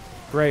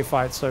 Great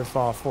fight so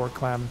far for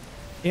Clem.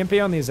 EMP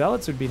on these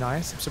Zealots would be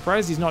nice. I'm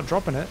surprised he's not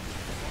dropping it.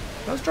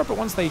 Does drop it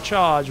once they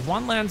charge.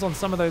 One lands on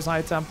some of those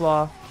High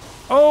Templar.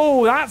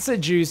 Oh, that's a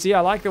juicy.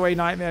 I like the way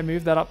NightMare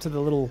moved that up to the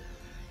little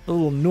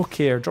nook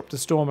here. Dropped a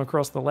Storm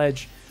across the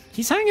ledge.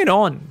 He's hanging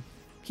on.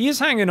 He is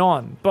hanging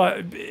on,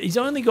 but he's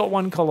only got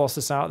 1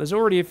 Colossus out. There's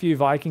already a few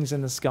Vikings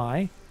in the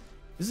sky.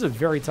 This is a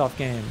very tough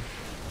game.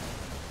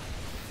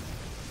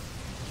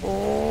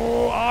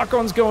 Oh,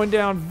 Archon's going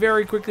down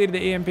very quickly to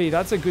the EMP.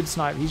 That's a good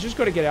snipe. He's just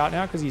got to get out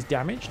now because he's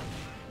damaged.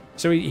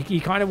 So he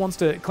kind of wants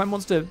to... Clem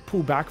wants to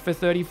pull back for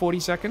 30, 40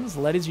 seconds,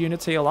 let his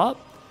units heal up,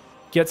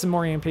 get some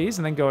more EMPs,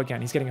 and then go again.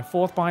 He's getting a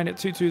 4th behind it.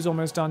 2-2's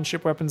almost done.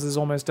 Ship weapons is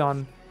almost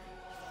done.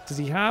 Does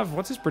he have...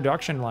 What's his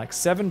production like?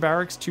 7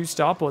 barracks, 2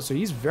 starports, so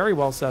he's very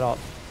well set up.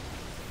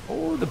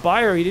 Oh, the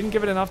bio, he didn't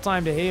give it enough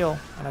time to heal,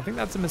 and I think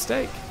that's a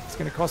mistake. It's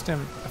going to cost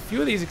him a few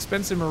of these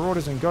expensive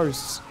Marauders and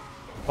Ghosts.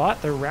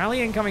 But the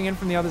rallying coming in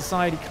from the other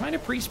side, he kind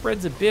of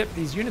pre-spreads a bit.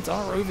 These units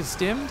are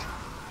overstimmed.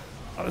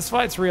 Oh, this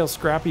fight's real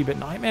scrappy, but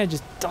NightMare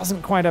just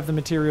doesn't quite have the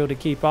material to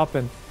keep up.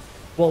 And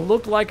what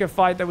looked like a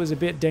fight that was a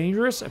bit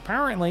dangerous,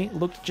 apparently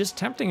looked just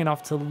tempting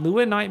enough to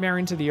lure NightMare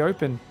into the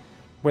open,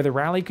 where the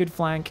rally could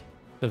flank,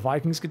 the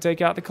Vikings could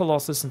take out the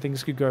Colossus, and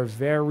things could go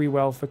very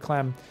well for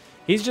Clem.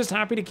 He's just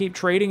happy to keep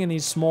trading in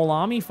these small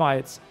army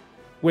fights,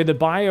 where the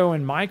bio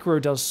and micro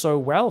does so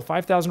well.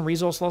 5,000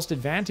 resource lost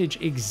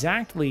advantage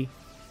exactly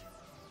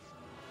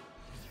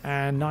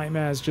And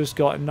NightMares just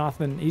got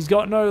nothing. He's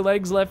got no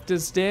legs left to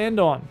stand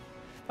on.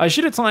 I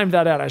should have timed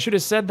that out. I should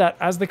have said that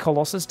as the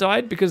Colossus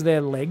died, because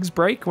their legs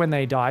break when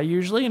they die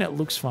usually, and it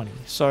looks funny.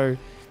 So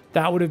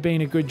that would have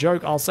been a good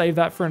joke. I'll save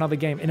that for another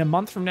game. In a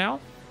month from now,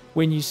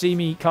 when you see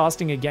me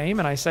casting a game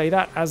and I say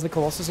that as the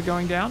Colossus are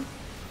going down,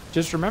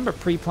 just remember,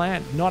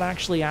 pre-planned, not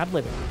actually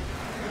ad-libbing.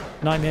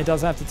 Nightmare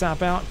does have to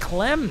tap out.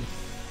 Clem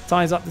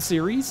ties up the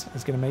series.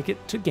 Is going to make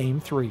it to game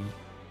 3.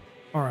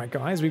 All right,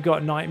 guys, we've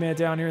got Nightmare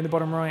down here in the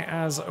bottom right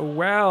as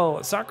well.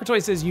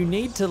 Sakratoy says you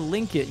need to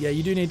link it. Yeah,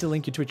 you do need to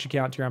link your Twitch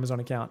account to your Amazon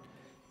account.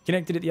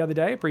 Connected it the other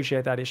day.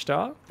 Appreciate that,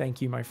 Ishtar.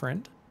 Thank you, my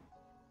friend.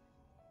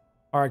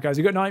 All right, guys,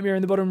 we've got Nightmare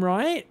in the bottom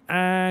right.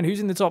 And who's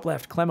in the top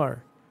left? Clemo.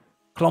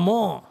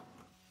 Clement.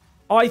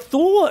 I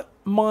thought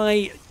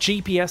my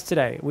GPS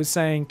today was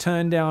saying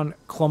turn down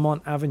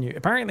Clement Avenue.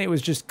 Apparently, it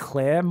was just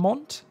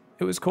Claremont,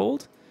 it was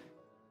called.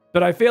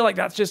 But I feel like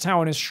that's just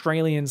how an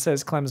Australian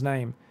says Clem's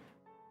name.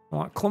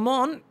 Like,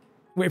 Clement,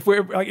 if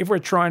we're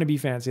trying to be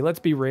fancy, let's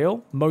be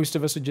real. Most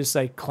of us would just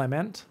say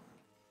Clement.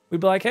 We'd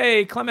be like,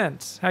 hey,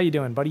 Clement, how you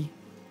doing, buddy?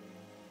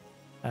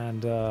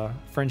 And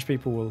French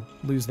people will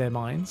lose their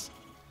minds.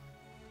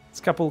 It's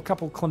a couple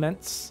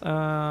Clements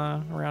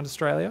around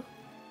Australia,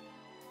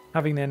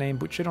 having their name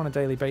butchered on a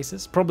daily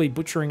basis. Probably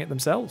butchering it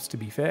themselves, to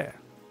be fair.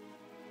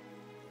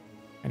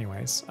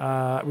 Anyways,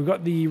 we've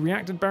got the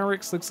reacted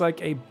barracks. Looks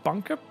like a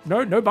bunker.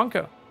 No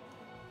bunker.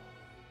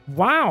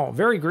 Wow,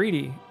 very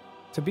greedy.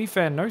 To be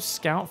fair, no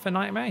scout for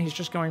Nightmare. He's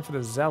just going for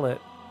the Zealot.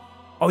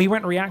 Oh, he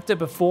went reactor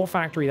before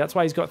factory. That's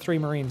why he's got 3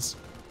 Marines.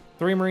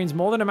 3 Marines,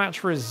 more than a match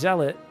for a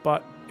Zealot.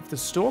 But if the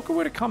Stalker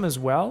were to come as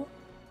well,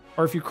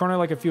 or if you chrono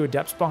like a few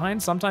Adepts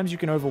behind, sometimes you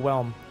can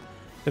overwhelm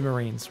the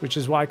Marines, which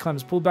is why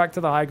Clem's pulled back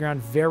to the high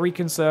ground. Very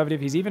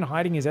conservative. He's even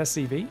hiding his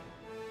SCV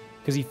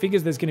because he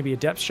figures there's going to be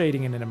Adept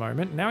shading in a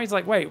moment. Now he's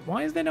like, wait,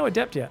 why is there no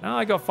Adept yet? Oh,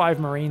 I got 5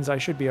 Marines. I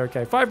should be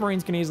okay. 5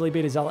 Marines can easily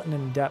beat a Zealot and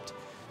an Adept.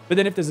 But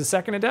then if there's a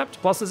second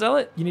Adept plus a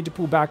Zealot, you need to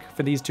pull back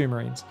for these 2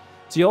 Marines.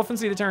 So you'll often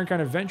see the Terran kind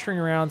of venturing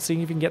around,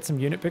 seeing if you can get some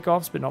unit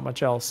pickoffs, but not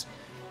much else.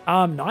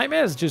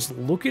 Nightmare's just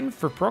looking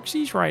for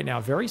proxies right now.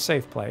 Very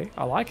safe play.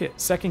 I like it.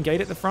 Second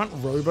gate at the front.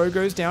 Robo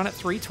goes down at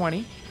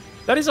 320.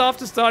 That is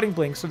after starting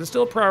Blink, so there's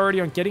still a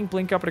priority on getting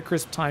Blink up at a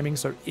crisp timing.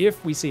 So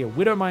if we see a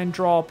Widowmine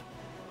drop,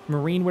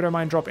 Marine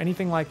Widowmine drop,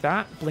 anything like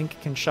that,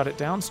 Blink can shut it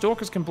down.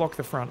 Stalkers can block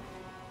the front.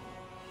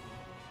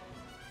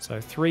 So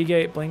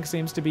 3-gate Blink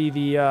seems to be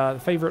the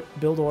favorite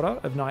build order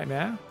of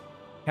Nightmare.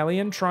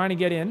 Hellion trying to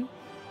get in.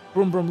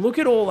 Broom, broom. Look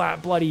at all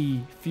that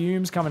bloody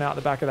fumes coming out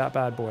the back of that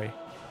bad boy.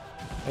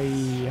 A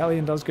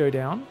Hellion does go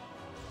down.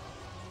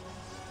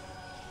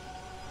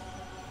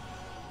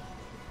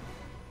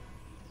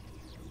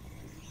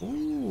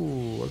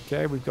 Ooh,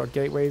 okay. We've got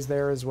gateways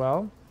there as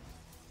well.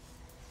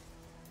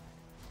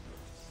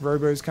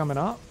 Robo's coming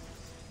up.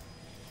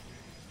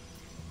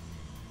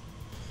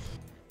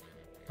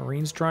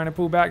 Marines trying to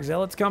pull back.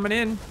 Zealot's coming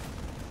in.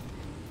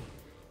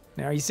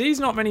 Now, he sees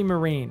not many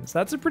Marines.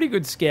 That's a pretty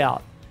good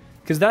scout,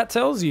 because that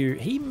tells you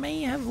he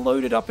may have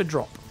loaded up a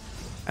drop.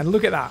 And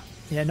look at that.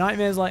 Yeah,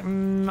 Nightmare's like,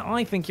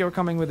 I think you're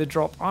coming with a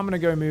drop. I'm going to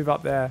go move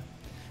up there.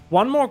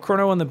 One more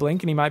chrono on the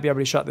Blink, and he might be able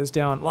to shut this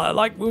down.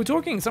 Like we were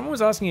talking, someone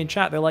was asking in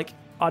chat, they're like,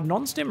 are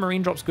non-stim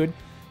Marine drops good?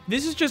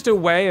 This is just a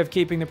way of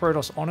keeping the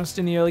Protoss honest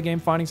in the early game,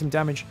 finding some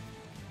damage.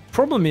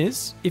 Problem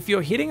is, if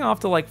you're hitting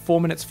after like 4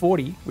 minutes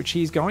 40, which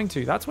he's going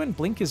to, that's when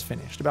Blink is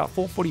finished, about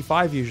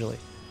 4:45 usually.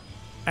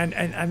 And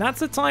that's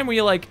the time where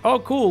you're like, oh,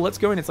 cool, let's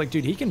go in. It's like,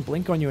 dude, he can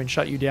Blink on you and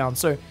shut you down.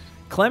 So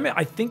Clem,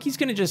 I think he's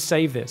going to just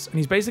save this. And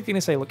he's basically going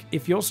to say, look,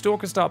 if your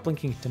Stalkers start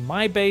blinking to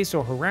my base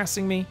or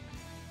harassing me,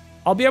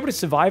 I'll be able to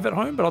survive at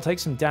home, but I'll take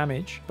some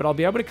damage. But I'll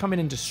be able to come in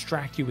and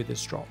distract you with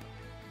this drop.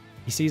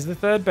 He sees the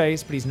 3rd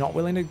base, but he's not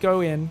willing to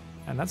go in.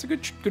 And that's a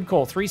good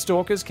call. 3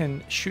 Stalkers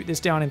can shoot this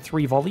down in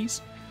 3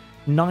 volleys.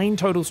 9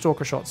 total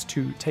Stalker shots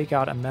to take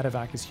out a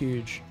medevac is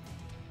huge.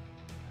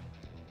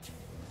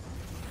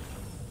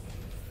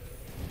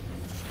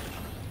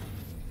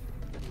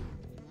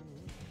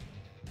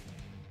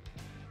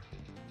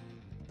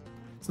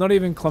 It's not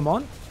even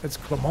Clement, it's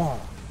Clement.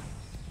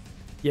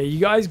 Yeah, you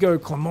guys go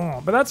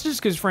Clement, but that's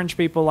just because French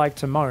people like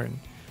to moan.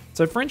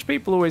 So French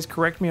people always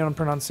correct me on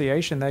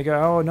pronunciation. They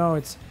go, oh no,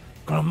 it's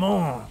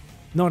Clement,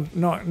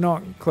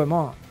 not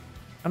Clement.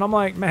 And I'm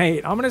like,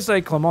 mate, I'm going to say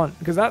Clement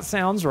because that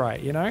sounds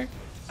right, you know?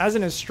 As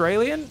an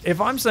Australian,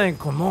 if I'm saying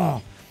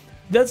Clement,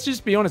 let's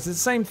just be honest, it's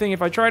the same thing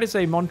if I try to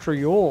say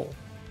Montreal.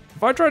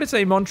 If I try to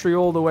say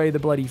Montreal the way the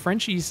bloody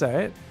Frenchies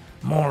say it,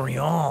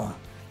 Montreal,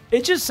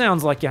 it just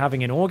sounds like you're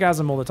having an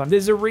orgasm all the time.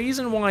 There's a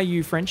reason why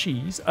you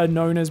Frenchies are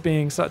known as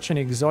being such an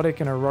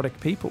exotic and erotic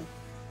people.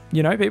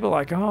 You know, people are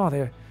like,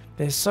 oh,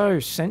 they're so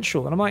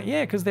sensual. And I'm like,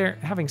 yeah, because they're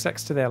having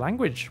sex to their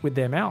language with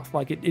their mouth.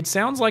 Like, it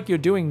sounds like you're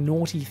doing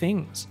naughty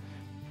things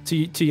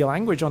to your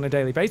language on a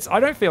daily basis. I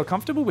don't feel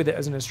comfortable with it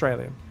as an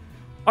Australian.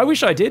 I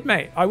wish I did,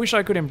 mate. I wish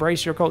I could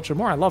embrace your culture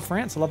more. I love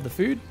France. I love the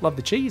food, love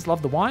the cheese,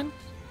 love the wine.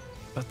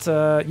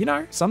 But, you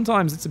know,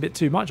 sometimes it's a bit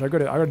too much. I got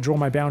to draw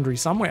my boundary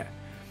somewhere.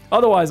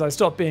 Otherwise, I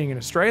stop being an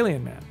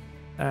Australian,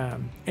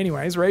 man.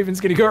 Anyways,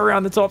 Raven's going to go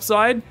around the top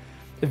side.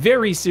 a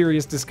very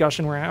serious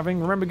discussion we're having.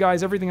 Remember,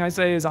 guys, everything I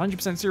say is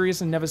 100%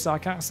 serious and never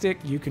sarcastic.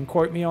 You can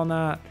quote me on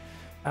that.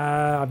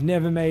 I've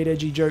never made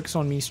edgy jokes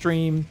on me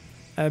stream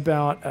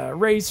about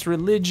race,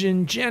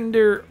 religion,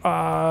 gender,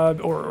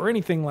 or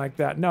anything like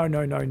that.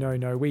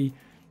 No. We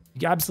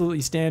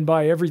absolutely stand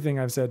by everything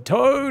I've said.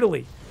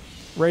 Totally.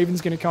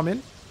 Raven's going to come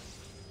in.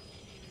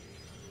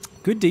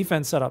 Good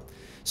defense setup.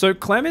 So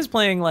Clem is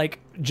playing like,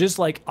 just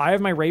like, I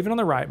have my Raven on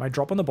the right, my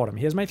drop on the bottom.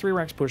 Here's my 3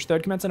 racks push,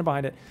 third command center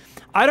behind it.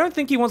 I don't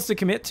think he wants to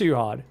commit too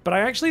hard, but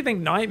I actually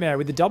think Nightmare,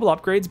 with the double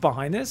upgrades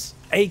behind this,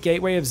 a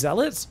gateway of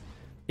Zealots,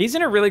 he's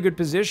in a really good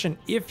position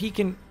if he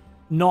can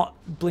not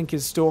blink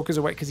his Stalkers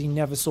away, because he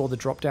never saw the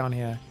drop down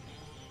here.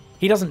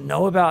 He doesn't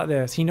know about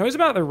this. He knows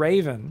about the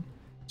Raven,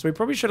 so he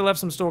probably should have left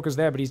some Stalkers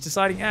there, but he's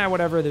deciding,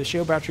 whatever, the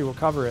shield battery will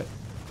cover it.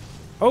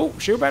 Oh,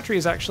 shield battery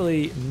is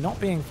actually not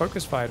being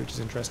focus fired, which is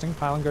interesting.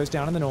 Pylon goes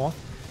down in the north.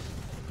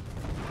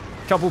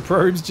 Couple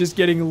probes just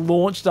getting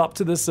launched up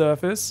to the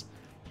surface.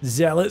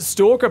 Zealot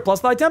Stalker plus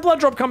the Templar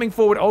drop coming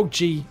forward. Oh,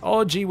 gee.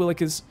 Oh, gee,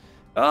 Willikers.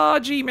 Oh,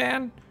 gee,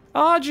 man.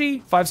 Oh,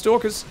 gee. 5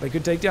 Stalkers. They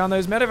could take down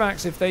those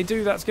medevacs. If they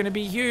do, that's going to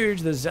be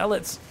huge. The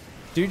Zealots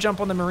do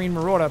jump on the Marine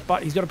Marauder,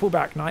 but he's got to pull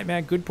back.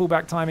 Nightmare, good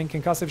pullback timing.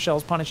 Concussive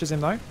Shells punishes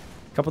him, though. A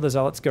couple of the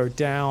Zealots go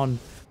down.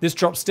 This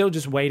drop's still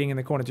just waiting in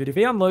the corner, dude. If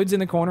he unloads in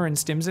the corner and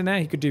stims in there,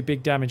 he could do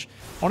big damage.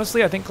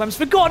 Honestly, I think Clem's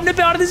forgotten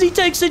about it as he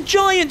takes a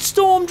giant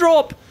storm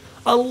drop.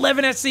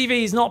 11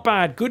 SCVs, not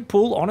bad. Good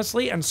pull,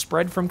 honestly, and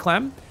spread from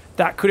Clem.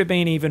 That could have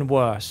been even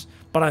worse.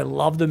 But I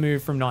love the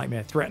move from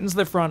Nightmare. Threatens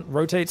the front,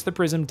 rotates the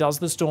prism, does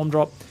the storm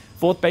drop.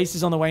 4th base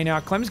is on the way now.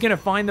 Clem's going to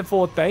find the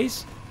 4th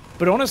base.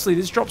 But honestly,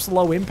 this drop's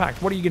low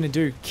impact. What are you going to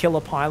do? Kill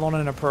a pylon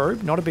and a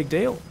probe? Not a big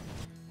deal.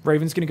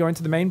 Raven's going to go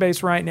into the main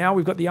base right now.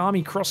 We've got the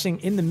army crossing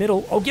in the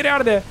middle. Oh, get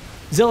out of there.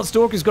 Zealot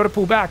Stalker's got to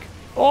pull back.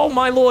 Oh,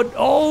 my lord.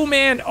 Oh,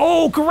 man.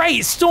 Oh,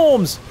 great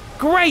storms.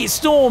 Great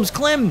storms.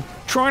 Clem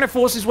trying to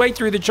force his way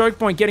through the choke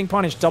point, getting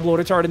punished. Double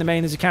auto turret in the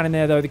main. There's a cannon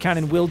there, though. The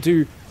cannon will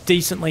do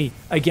decently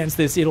against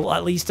this. It'll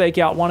at least take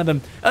out one of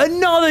them.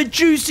 Another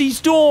juicy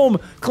storm.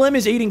 Clem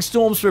is eating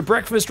storms for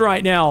breakfast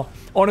right now.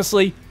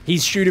 Honestly,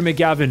 he's Shooter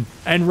McGavin.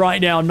 And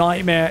right now,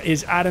 Nightmare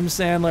is Adam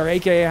Sandler,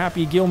 a.k.a.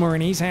 Happy Gilmore,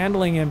 and he's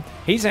handling him.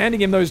 He's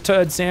handing him those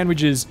turd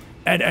sandwiches.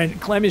 And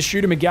Clem is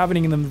Shooter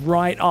McGavining them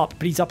right up.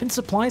 But he's up in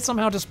supply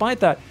somehow despite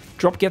that.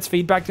 Drop gets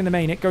feedback in the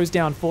main. It goes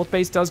down. 4th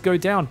base does go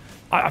down.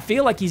 I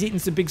feel like he's eaten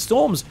some big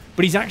storms,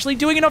 but he's actually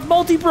doing enough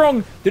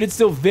multi-prong that it's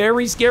still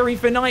very scary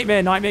for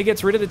Nightmare. Nightmare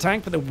gets rid of the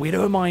tank, but the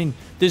Widow Mine,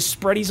 the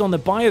spreadies on the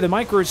bio, the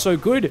micro is so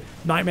good.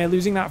 Nightmare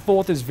losing that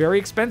 4th is very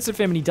expensive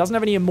for him, and he doesn't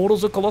have any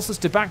Immortals or Colossus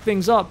to back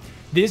things up.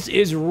 This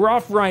is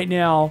rough right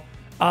now.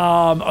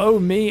 Oh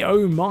me,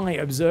 oh my.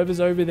 Observer's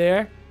over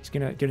there. He's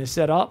gonna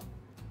set up.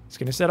 He's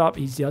gonna set up.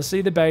 He does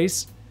see the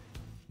base.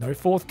 No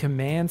 4th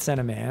command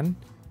center, man.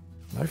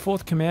 No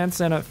 4th command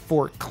center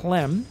for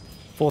Clem.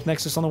 4th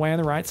Nexus on the way on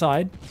the right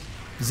side.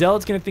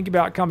 Zealot's going to think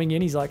about coming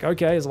in. He's like,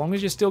 okay, as long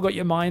as you still got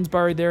your mines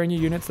buried there in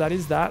your units, that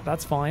is that.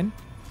 That's fine.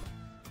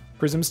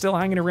 Prism's still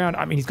hanging around.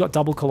 I mean, he's got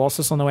double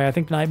Colossus on the way. I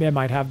think Nightmare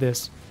might have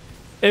this.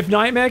 If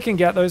Nightmare can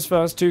get those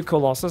first 2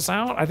 Colossus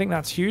out, I think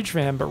that's huge for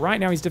him. But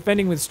right now, he's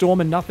defending with Storm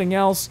and nothing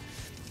else.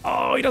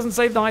 Oh, he doesn't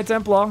save the High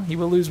Templar. He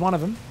will lose one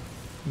of them.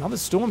 Another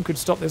Storm could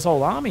stop this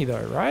whole army,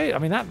 though, right? I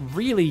mean, that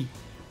really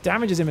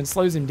damages him and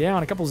slows him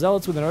down. A couple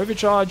Zealots with an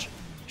overcharge.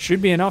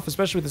 Should be enough,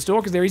 especially with the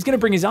Stalkers there. He's going to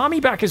bring his army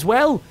back as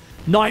well.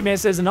 Nightmare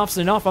says enough's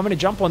enough. I'm going to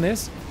jump on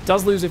this.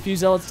 Does lose a few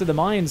Zealots to the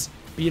mines.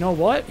 But you know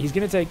what? He's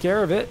going to take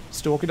care of it.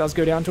 Stalker does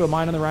go down to a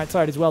mine on the right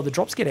side as well. The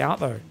drops get out,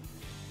 though.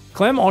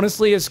 Clem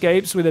honestly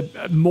escapes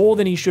with more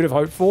than he should have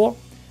hoped for.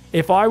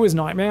 If I was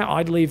Nightmare,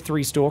 I'd leave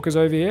 3 Stalkers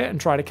over here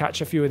and try to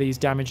catch a few of these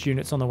damaged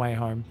units on the way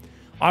home.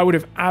 I would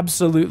have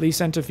absolutely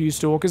sent a few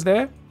Stalkers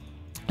there.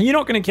 You're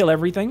not going to kill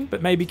everything,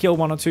 but maybe kill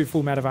 1 or 2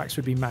 full medevacs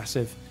would be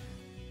massive.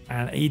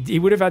 And he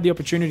would have had the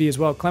opportunity as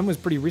well. Clem was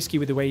pretty risky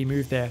with the way he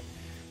moved there.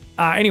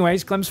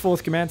 Anyways, Clem's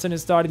 4th command center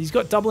started. He's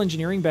got double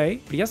engineering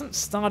bay, but he hasn't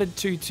started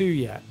 2-2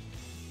 yet.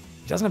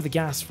 He doesn't have the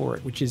gas for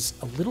it, which is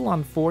a little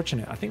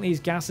unfortunate. I think these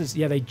gases,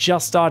 yeah, they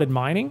just started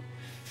mining.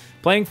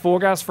 Playing 4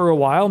 gas for a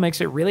while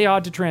makes it really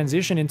hard to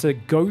transition into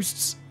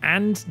ghosts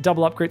and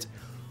double upgrades.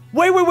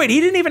 Wait.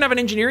 He didn't even have an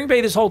engineering bay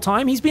this whole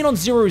time. He's been on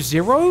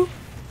 0-0?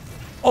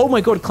 Oh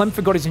my god, Clem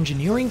forgot his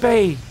engineering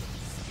bay.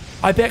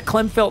 I bet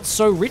Clem felt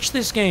so rich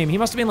this game. He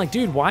must have been like,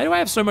 dude, why do I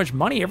have so much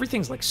money?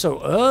 Everything's like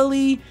so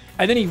early.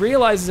 And then he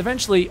realizes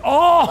eventually,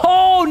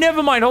 oh,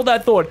 never mind. Hold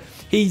that thought.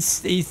 He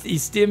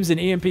stims and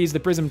EMPs the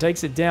prism,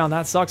 takes it down.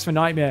 That sucks for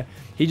Nightmare.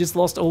 He just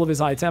lost all of his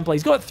High Templar.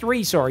 He's got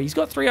 3, sorry. He's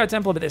got 3 High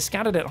Templar, but they're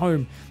scattered at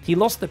home. He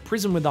lost the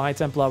prism with the High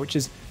Templar, which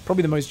is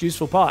probably the most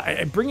useful part.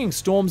 And bringing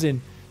storms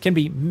in can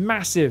be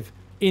massive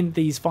in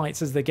these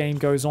fights as the game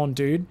goes on,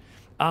 dude.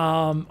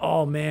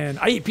 Oh man,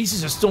 I eat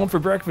pieces of storm for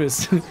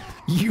breakfast.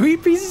 You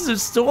eat pieces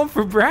of storm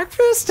for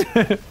breakfast?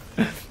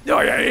 No,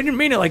 I didn't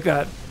mean it like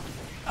that.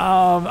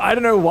 I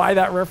don't know why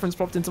that reference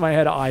popped into my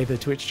head either,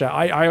 Twitch chat.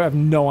 I have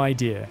no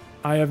idea.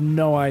 I have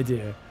no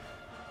idea.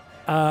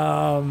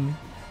 How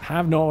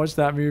have not watched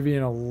that movie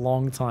in a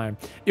long time.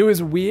 It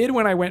was weird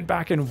when I went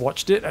back and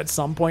watched it at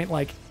some point,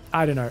 like,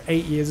 I don't know,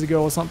 8 years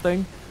ago or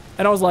something.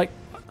 And I was like,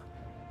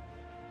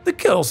 the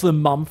girl's the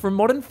mum from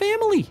Modern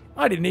Family.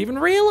 I didn't even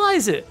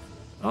realize it.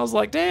 I was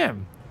like,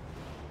 damn.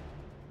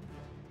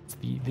 It's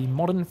the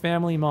Modern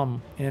Family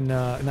mum in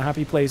the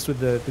happy place with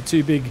the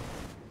two big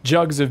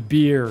jugs of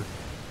beer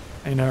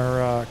in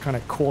her kind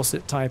of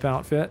corset type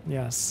outfit.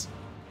 Yes.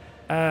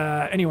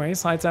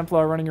 Anyways, High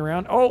Templar running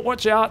around. Oh,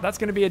 watch out. That's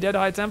going to be a dead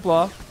High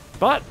Templar.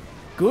 But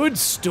good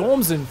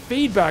storms and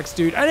feedbacks,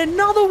 dude. And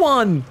another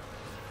one.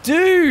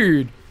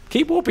 Dude.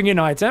 Keep warping in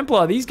High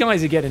Templar. These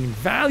guys are getting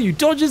value.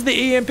 Dodges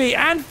the EMP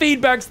and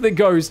feedbacks the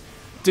Ghost.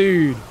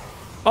 Dude.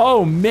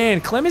 Oh, man.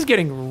 Clem is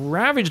getting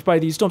ravaged by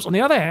these storms. On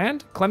the other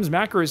hand, Clem's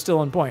macro is still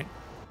on point.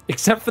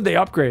 Except for the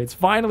upgrades.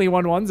 Finally,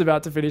 1-1's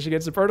about to finish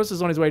against the Protoss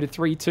is on his way to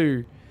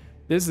 3-2.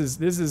 This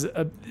is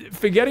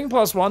forgetting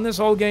 +1 this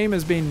whole game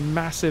has been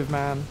massive,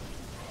 man.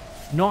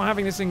 Not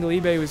having a single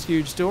eBay was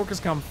huge. Stalker's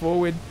come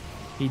forward.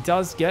 He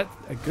does get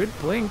a good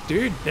blink.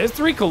 Dude, there's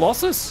 3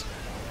 Colossus.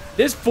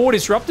 There's 4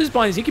 Disruptors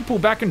behind us. He can pull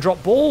back and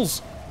drop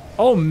balls.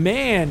 Oh,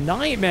 man.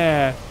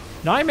 Nightmare.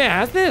 Nightmare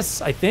has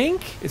this, I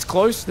think. It's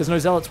close. There's no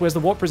Zealots. Where's the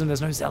Warp Prism?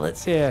 There's no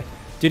Zealots here.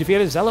 Dude, if he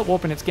had a Zealot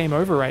Warp and it's game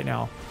over right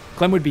now,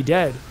 Clem would be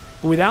dead.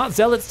 But without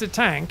Zealots to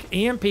tank,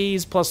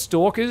 EMPs plus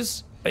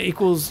Stalkers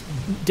equals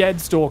dead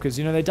Stalkers.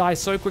 You know, they die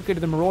so quickly to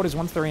the Marauders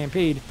once they're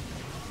EMP'd.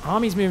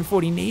 Army's moving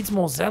forward. He needs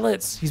more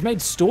Zealots. He's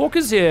made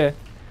Stalkers here.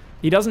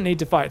 He doesn't need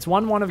to fight. It's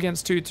 1-1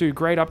 against 2-2.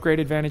 Great upgrade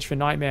advantage for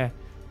Nightmare.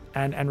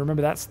 And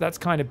remember, that's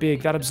kind of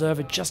big. That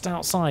Observer just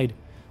outside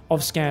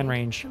of scan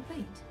range.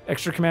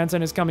 Extra command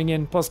centers coming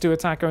in. +2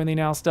 attack only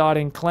now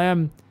starting.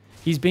 Clem,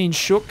 he's been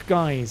shook,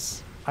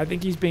 guys. I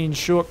think he's been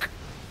shook.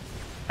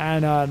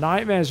 And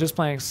Nightmare's just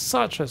playing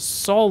such a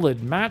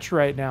solid match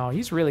right now.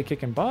 He's really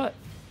kicking butt.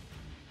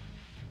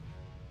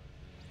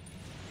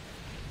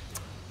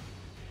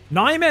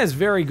 Nightmare's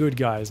very good,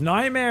 guys.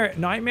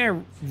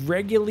 Nightmare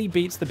regularly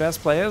beats the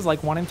best players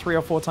like 1 in 3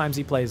 or 4 times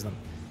he plays them.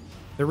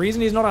 The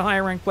reason he's not a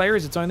higher ranked player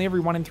is it's only every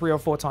 1 in 3 or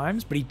 4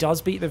 times, but he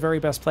does beat the very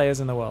best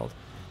players in the world.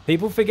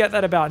 People forget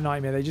that about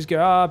Nightmare. They just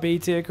go, B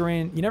tier,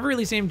 Korean. You never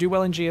really see him do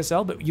well in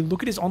GSL, but you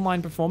look at his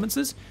online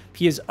performances,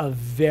 he is a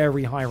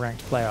very high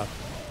ranked player.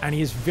 And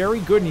he is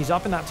very good, and he's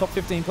up in that top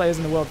 15 players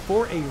in the world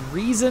for a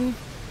reason.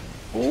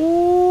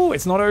 Ooh,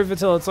 it's not over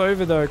till it's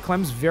over, though.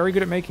 Clem's very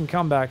good at making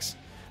comebacks.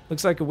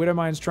 Looks like a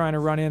Widowmine's trying to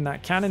run in.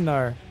 That cannon,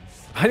 though.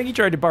 I think he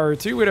tried to burrow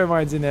 2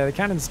 Widowmines in there. The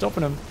cannon's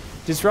stopping him.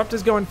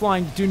 Disruptors going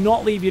flying. Do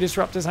not leave your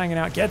Disruptors hanging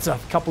out. Gets a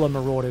couple of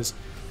Marauders.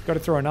 Got to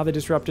throw another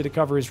Disruptor to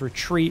cover his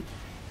retreat.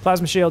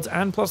 Plasma Shields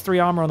and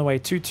 +3 armor on the way.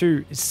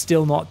 2-2 is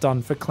still not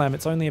done for Clem.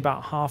 It's only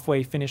about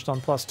halfway finished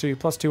on +2.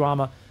 +2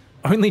 armor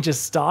only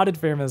just started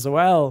for him as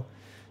well.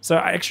 So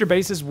extra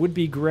bases would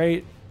be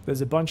great.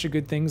 There's a bunch of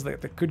good things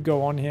that could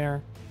go on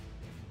here.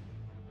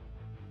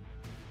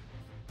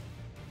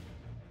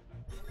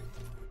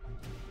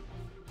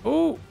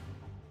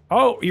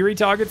 Oh, he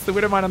retargets the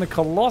Widowmine on the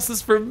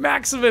Colossus for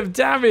maximum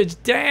damage.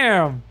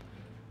 Damn.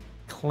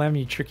 Clem,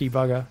 you tricky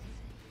bugger.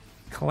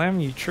 Clem,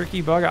 you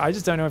tricky bugger. I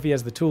just don't know if he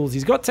has the tools.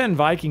 He's got 10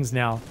 Vikings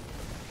now.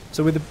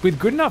 So with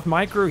good enough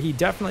micro, he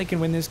definitely can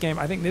win this game.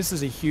 I think this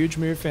is a huge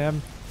move for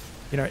him.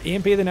 You know,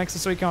 EMP the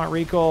Nexus so he can't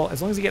recall.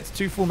 As long as he gets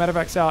 2 full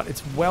medevacs out,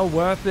 it's well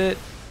worth it.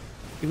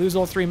 If you lose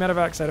all 3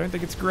 medevacs, I don't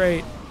think it's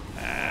great.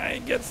 He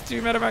gets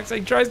 2 medevacs.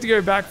 He tries to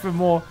go back for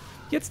more.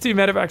 Gets 2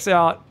 medevacs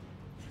out.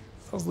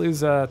 Let's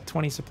lose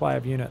 20 supply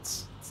of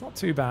units. It's not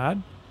too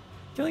bad.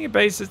 Killing a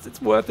base,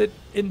 it's worth it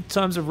in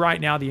terms of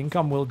right now. The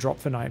income will drop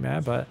for Nightmare,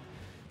 but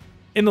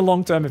in the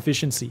long-term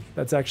efficiency,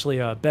 that's actually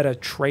a better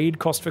trade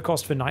cost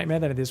for Nightmare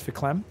than it is for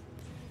Clem.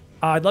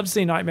 I'd love to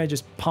see Nightmare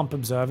just pump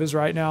Observers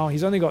right now.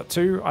 He's only got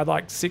 2. I'd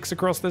like 6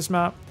 across this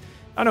map.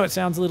 I know it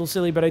sounds a little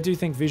silly, but I do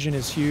think vision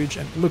is huge.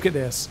 And look at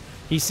this.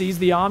 He sees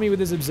the army with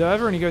his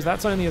Observer, and he goes,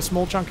 that's only a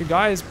small chunk of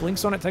guys.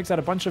 Blinks on it, takes out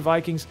a bunch of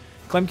Vikings.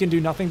 Clem can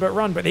do nothing but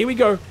run. But here we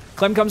go.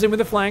 Clem comes in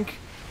with a flank.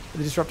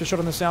 The Disruptor shot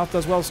on the south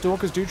does well.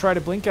 Stalkers do try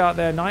to blink out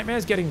there.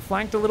 Nightmare's getting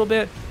flanked a little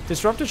bit.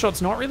 Disruptor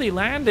shot's not really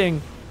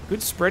landing. Good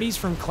spreadies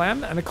from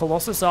Clem, and the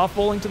Colossus are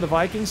falling to the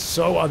Vikings.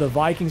 So are the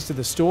Vikings to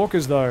the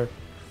Stalkers, though.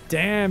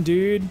 Damn,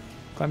 dude.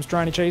 Clem's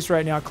trying to chase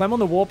right now. Clem on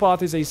the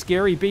warpath is a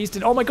scary beast.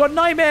 And oh my god,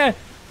 Nightmare!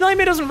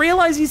 Nightmare doesn't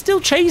realize he's still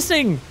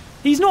chasing.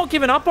 He's not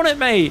giving up on it,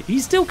 mate.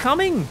 He's still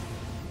coming.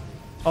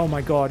 Oh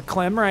my god,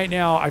 Clem right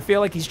now, I feel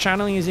like he's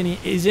channeling his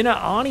inner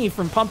Arnie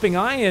from Pumping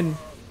Iron.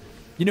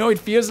 You know, it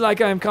feels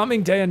like I am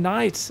coming day and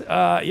night.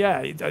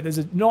 Yeah, there's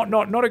a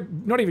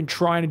not even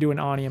trying to do an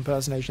Arnie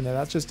impersonation there.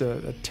 That's just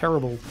a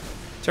terrible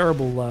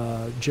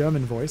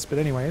German voice. But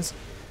anyways,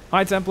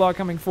 High Templar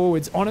coming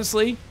forwards.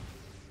 Honestly,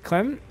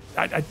 Clem,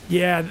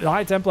 yeah, the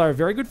High Templar are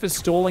very good for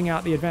stalling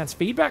out the advanced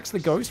feedbacks, the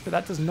Ghost, but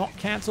that does not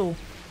cancel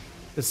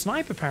the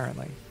snipe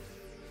apparently.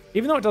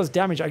 Even though it does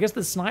damage, I guess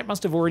the snipe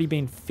must have already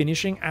been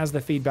finishing as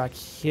the feedback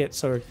hit,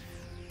 so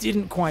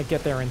didn't quite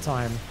get there in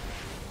time.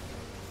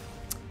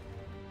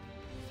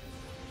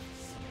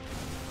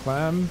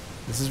 Clem,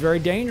 this is very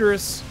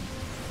dangerous.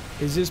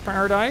 Is this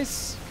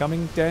paradise?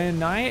 Coming day and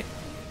night?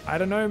 I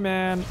don't know,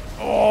 man.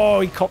 Oh,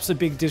 he cops a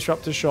big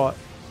disruptor shot.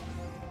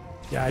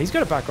 Yeah, he's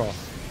got to back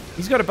off.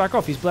 He's got to back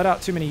off. He's bled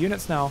out too many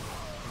units now.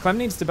 Clem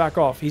needs to back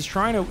off. He's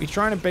trying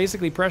to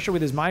basically pressure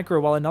with his micro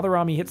while another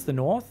army hits the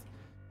north.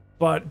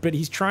 But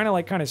he's trying to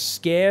like kind of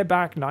scare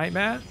back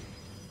Nightmare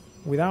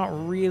without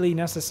really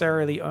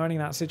necessarily earning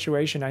that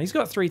situation. Now he's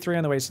got 3-3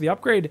 on the way, so the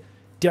upgrade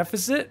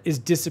deficit is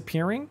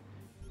disappearing.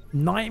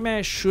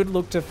 Nightmare should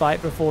look to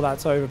fight before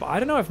that's over, but I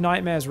don't know if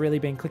Nightmare's really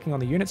been clicking on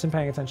the units and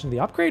paying attention to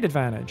the upgrade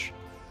advantage.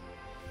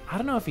 I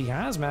don't know if he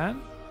has,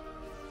 man.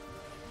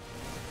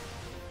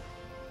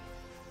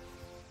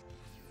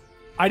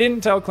 I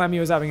didn't tell Clem he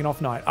was having an off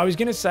night. I was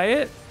going to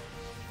say it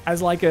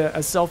as like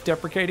a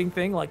self-deprecating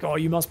thing, like, oh,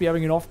 you must be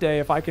having an off day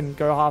if I can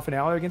go half an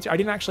hour against you. I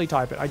didn't actually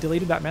type it. I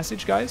deleted that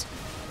message, guys,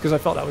 because I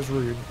felt that was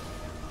rude.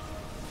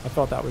 I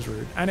felt that was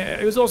rude. And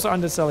it was also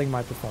underselling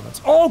my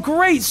performance. Oh,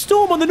 great!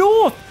 Storm on the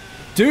north!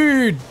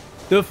 Dude,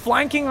 the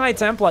flanking High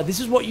Templar. This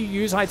is what you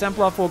use High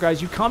Templar for,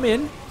 guys. You come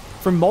in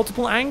from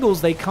multiple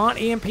angles. They can't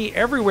EMP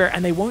everywhere,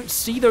 and they won't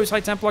see those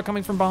High Templar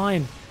coming from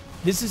behind.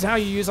 This is how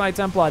you use High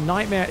Templar.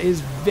 Nightmare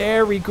is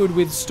very good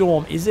with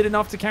Storm. Is it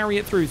enough to carry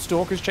it through?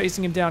 Stalker's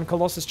chasing him down.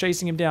 Colossus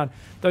chasing him down.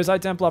 Those High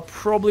Templar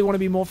probably want to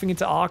be morphing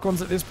into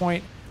Archons at this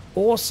point,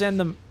 or send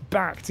them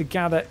back to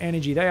gather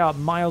energy. They are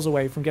miles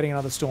away from getting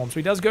another Storm. So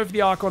he does go for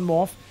the Archon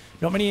morph.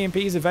 Not many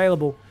EMPs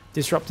available.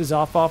 Disruptors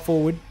are far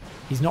forward.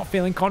 He's not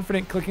feeling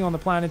confident clicking on the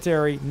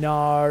planetary.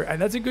 No.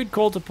 And that's a good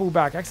call to pull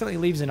back. Accidentally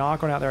leaves an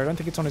Archon out there. I don't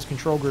think it's on his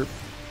control group.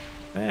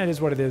 It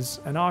is what it is.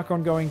 An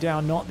Archon going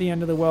down, not the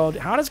end of the world.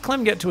 How does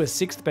Clem get to a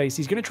 6th base?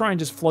 He's going to try and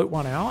just float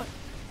one out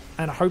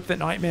and hope that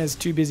Nightmare's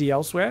too busy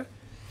elsewhere,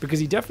 because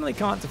he definitely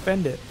can't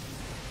defend it.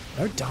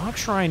 No Dark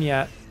Shrine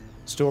yet.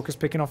 Stalker's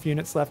picking off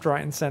units left,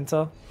 right, and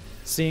center.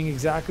 Seeing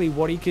exactly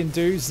what he can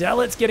do.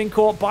 Zealot's getting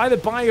caught by the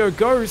Bio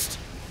Ghost.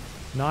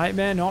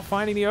 Nightmare not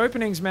finding the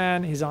openings,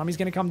 man. His army's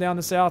going to come down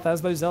the south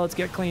as those Zealots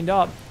get cleaned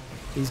up.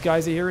 These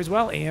guys are here as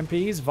well.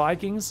 EMPs,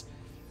 Vikings,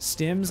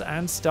 Stims,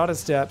 and Stutter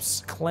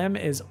Steps. Clem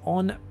is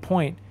on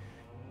point.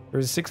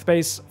 There's a 6th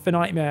base for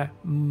Nightmare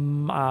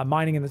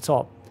mining in the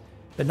top.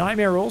 The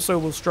Nightmare also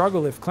will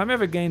struggle if Clem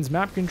ever gains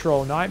map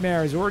control.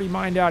 Nightmare has already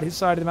mined out his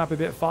side of the map a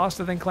bit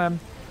faster than Clem.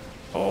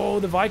 Oh,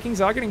 the Vikings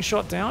are getting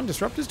shot down.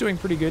 Disruptor's doing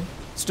pretty good.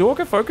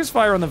 Stalker focus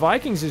fire on the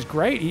Vikings is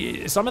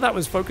great. Some of that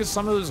was focus,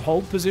 some of it was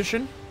hold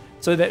position,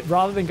 so that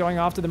rather than going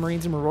after the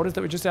Marines and Marauders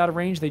that were just out of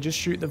range, they just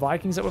shoot the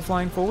Vikings that were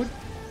flying forward.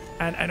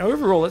 And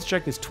overall, let's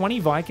check this. 20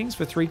 Vikings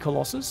for 3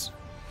 Colossus.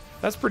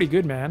 That's pretty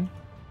good, man.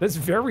 That's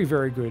very,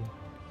 very good.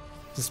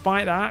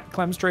 Despite that,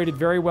 Clem's traded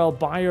very well.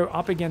 Bio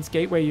up against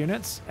gateway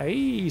units.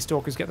 Hey,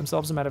 Stalkers get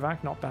themselves a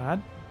medevac. Not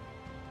bad.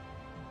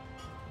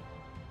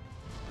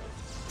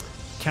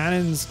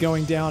 Cannons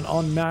going down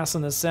en masse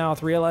in the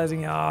south,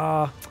 realizing, if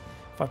I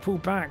pull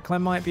back,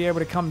 Clem might be able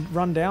to come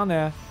run down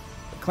there.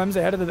 But Clem's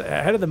ahead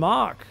of the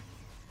mark.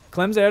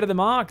 Clem's ahead of the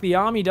mark. The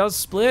army does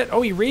split.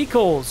 Oh, he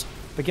recalls.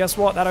 But guess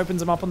what? That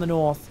opens him up on the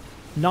north.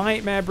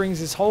 Nightmare brings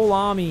his whole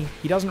army.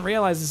 He doesn't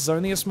realize this is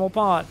only a small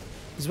part.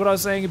 This is what I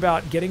was saying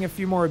about getting a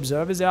few more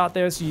observers out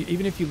there. So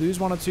even if you lose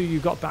one or two,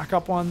 you've got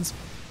backup ones.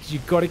 Because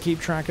you've got to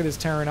keep track of this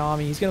Terran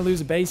army. He's going to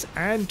lose a base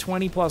and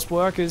 20 plus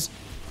workers.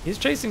 He's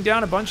chasing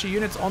down a bunch of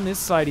units on this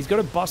side. He's got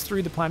to bust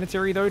through the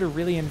planetary, though, to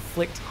really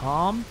inflict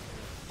harm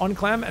on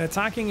Clem. And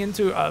attacking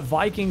into a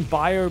Viking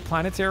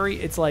bioplanetary,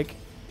 it's like,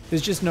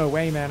 there's just no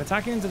way, man.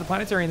 Attacking into the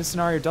planetary in this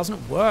scenario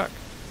doesn't work.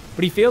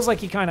 But he feels like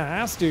he kind of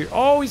has to.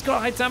 Oh, he's got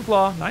High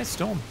Templar. Nice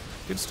Storm.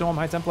 Good Storm.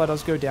 High Templar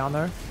does go down,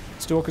 though.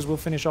 Stalkers will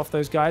finish off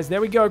those guys.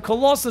 There we go.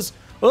 Colossus.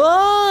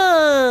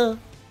 Oh!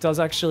 Does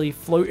actually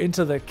float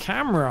into the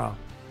camera.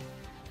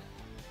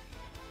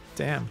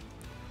 Damn.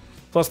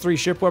 +3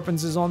 ship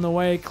weapons is on the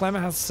way. Clem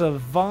has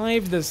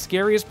survived the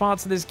scariest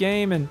parts of this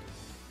game, and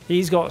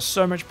he's got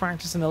so much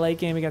practice in the late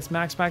game against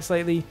Max Packs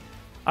lately.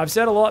 I've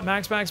said a lot,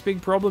 Max Pack's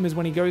big problem is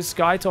when he goes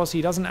Sky Toss,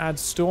 he doesn't add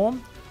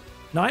Storm.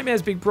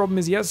 Nightmare's big problem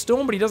is he has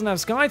Storm, but he doesn't have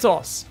Sky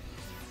Toss.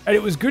 And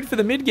it was good for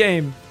the mid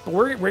game, but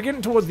we're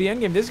getting towards the end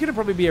game. There's going to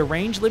probably be a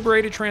range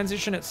liberator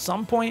transition at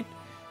some point.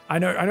 I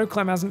know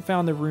Clem hasn't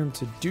found the room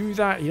to do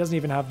that. He doesn't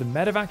even have the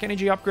medevac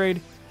energy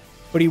upgrade.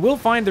 But he will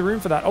find the room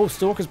for that. Oh,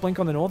 Stalkers blink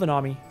on the Northern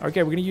Army.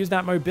 Okay, we're going to use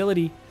that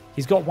mobility.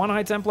 He's got 1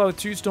 High Templar with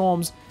 2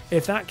 Storms.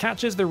 If that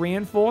catches the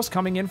reinforce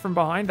coming in from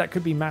behind, that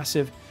could be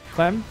massive.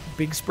 Clem,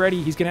 big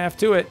spready. He's going to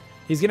F2 it.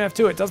 He's going to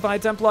F2 it. Does the High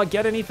Templar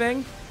get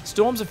anything?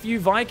 Storms a few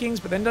Vikings,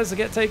 but then does it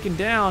get taken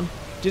down?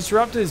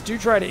 Disruptors do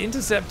try to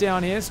intercept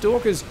down here.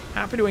 Stalkers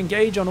happy to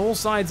engage on all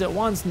sides at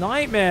once.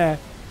 Nightmare.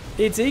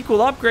 It's equal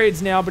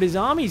upgrades now, but his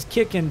army's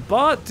kicking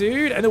butt,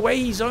 dude. And the way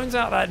he zones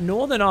out that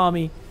Northern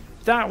Army,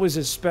 that was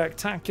a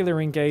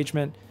spectacular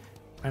engagement,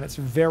 and it's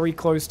very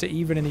close to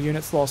even in the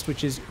units lost,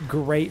 which is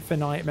great for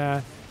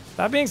Nightmare.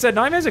 That being said,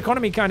 Nightmare's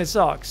economy kind of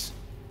sucks.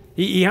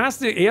 He has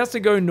to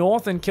go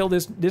north and kill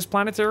this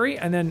planetary,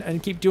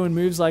 and keep doing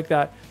moves like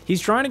that. He's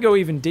trying to go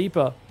even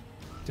deeper.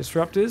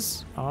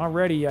 Disruptors are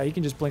ready. Yeah, he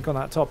can just blink on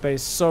that top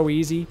base so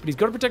easy, but he's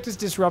got to protect his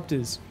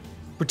disruptors.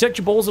 Protect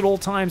your balls at all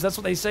times. That's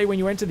what they say when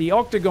you enter the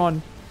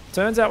Octagon.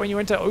 Turns out when you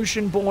enter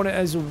Oceanborn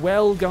as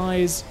well,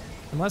 guys,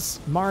 Unless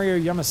Mario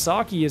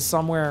Yamasaki is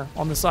somewhere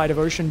on the side of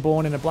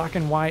Oceanborn in a black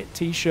and white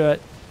t-shirt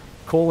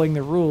calling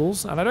the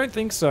rules. And I don't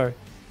think so.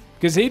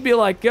 Because he'd be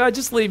like,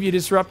 just leave your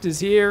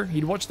disruptors here.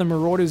 He'd watch the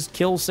Marauders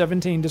kill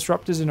 17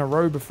 disruptors in a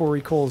row before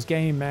he calls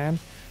game, man.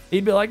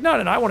 He'd be like, no,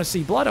 I want to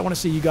see blood. I want to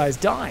see you guys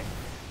die.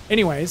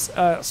 Anyways,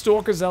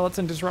 Stalker, Zealots,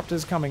 and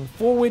Disruptors coming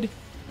forward.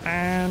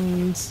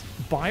 And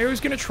Bio's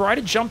going to try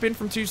to jump in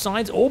from two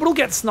sides. Orbital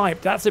gets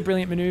sniped. That's a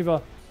brilliant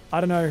maneuver. I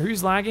don't know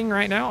who's lagging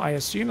right now. I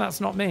assume that's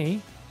not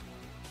me.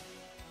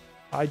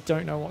 I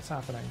don't know what's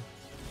happening.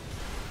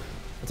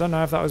 I don't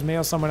know if that was me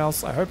or someone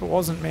else. I hope it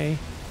wasn't me.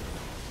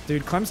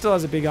 Dude, Clem still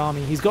has a big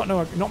army. He's got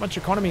not much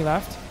economy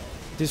left.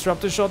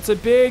 Disruptor shots are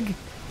big.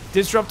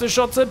 Disruptor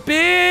shots are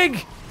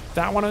big.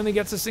 That one only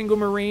gets a single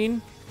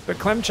Marine. But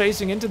Clem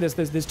chasing into this.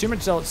 There's too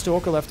much Zealot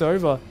Stalker left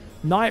over.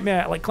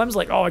 Nightmare. Like, Clem's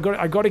like, oh,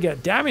 I got to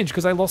get damage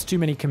because I lost too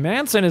many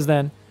command centers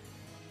then.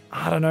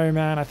 I don't know,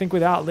 man. I think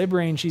without Lib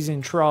range, he's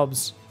in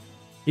trubs.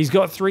 He's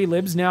got 3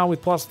 Libs now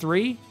with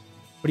 +3.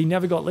 But he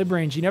never got Lib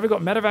range. He never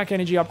got Medevac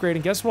energy upgrade.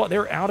 And guess what?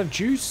 They're out of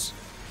juice.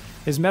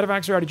 His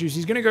Medevacs are out of juice.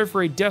 He's going to go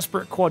for a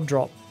desperate quad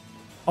drop.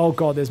 Oh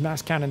god, there's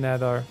mass cannon there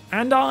though.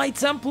 And a High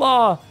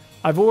Templar!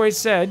 I've always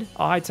said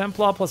a High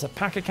Templar plus a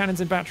pack of cannons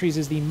and batteries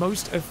is the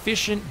most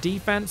efficient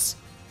defense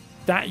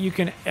that you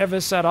can ever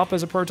set up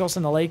as a Protoss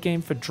in the late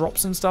game for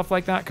drops and stuff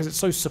like that, because it's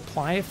so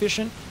supply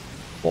efficient.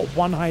 What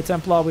one High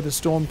Templar with a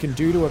Storm can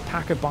do to a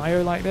pack of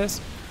Bio like this.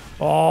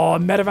 Oh,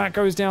 Medevac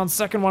goes down.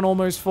 Second one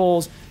almost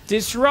falls.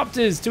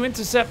 Disruptors to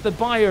intercept the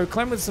Bio.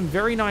 Clem with some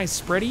very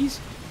nice spreadies.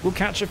 We'll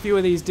catch a few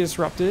of these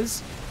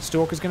Disruptors.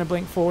 Stalker's going to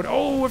blink forward.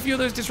 Oh, a few of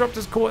those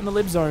Disruptors caught in the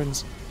Lib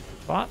zones.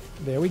 But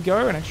there we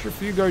go. An extra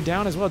few go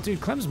down as well. Dude,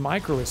 Clem's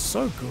micro is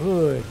so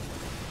good.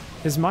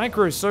 His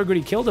micro is so good.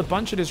 He killed a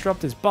bunch of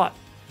Disruptors, but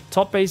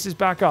top base is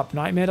back up.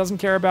 Nightmare doesn't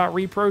care about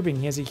reprobing.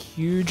 He has a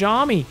huge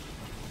army.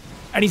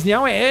 And he's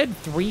now ahead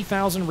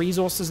 3,000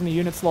 resources in the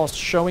units lost,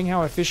 showing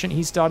how efficient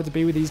he started to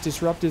be with these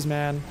Disruptors,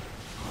 man.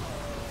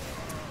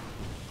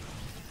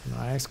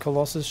 Nice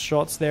Colossus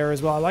shots there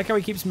as well. I like how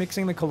he keeps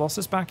mixing the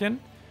Colossus back in.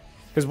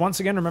 Because once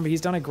again, remember, he's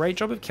done a great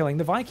job of killing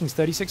the Vikings.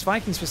 36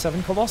 Vikings for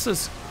 7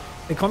 Colossus.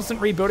 The constant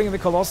rebuilding of the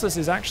Colossus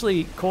is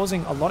actually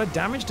causing a lot of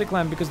damage to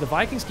Clem because the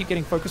Vikings keep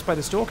getting focused by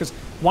the Stalkers.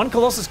 One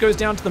Colossus goes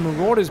down to the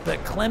Marauders,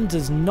 but Clem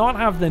does not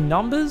have the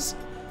numbers.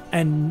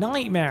 And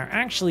Nightmare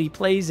actually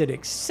plays an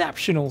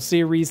exceptional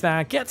series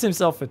there. Gets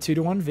himself a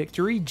 2-1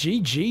 victory.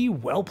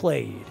 GG, well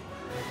played.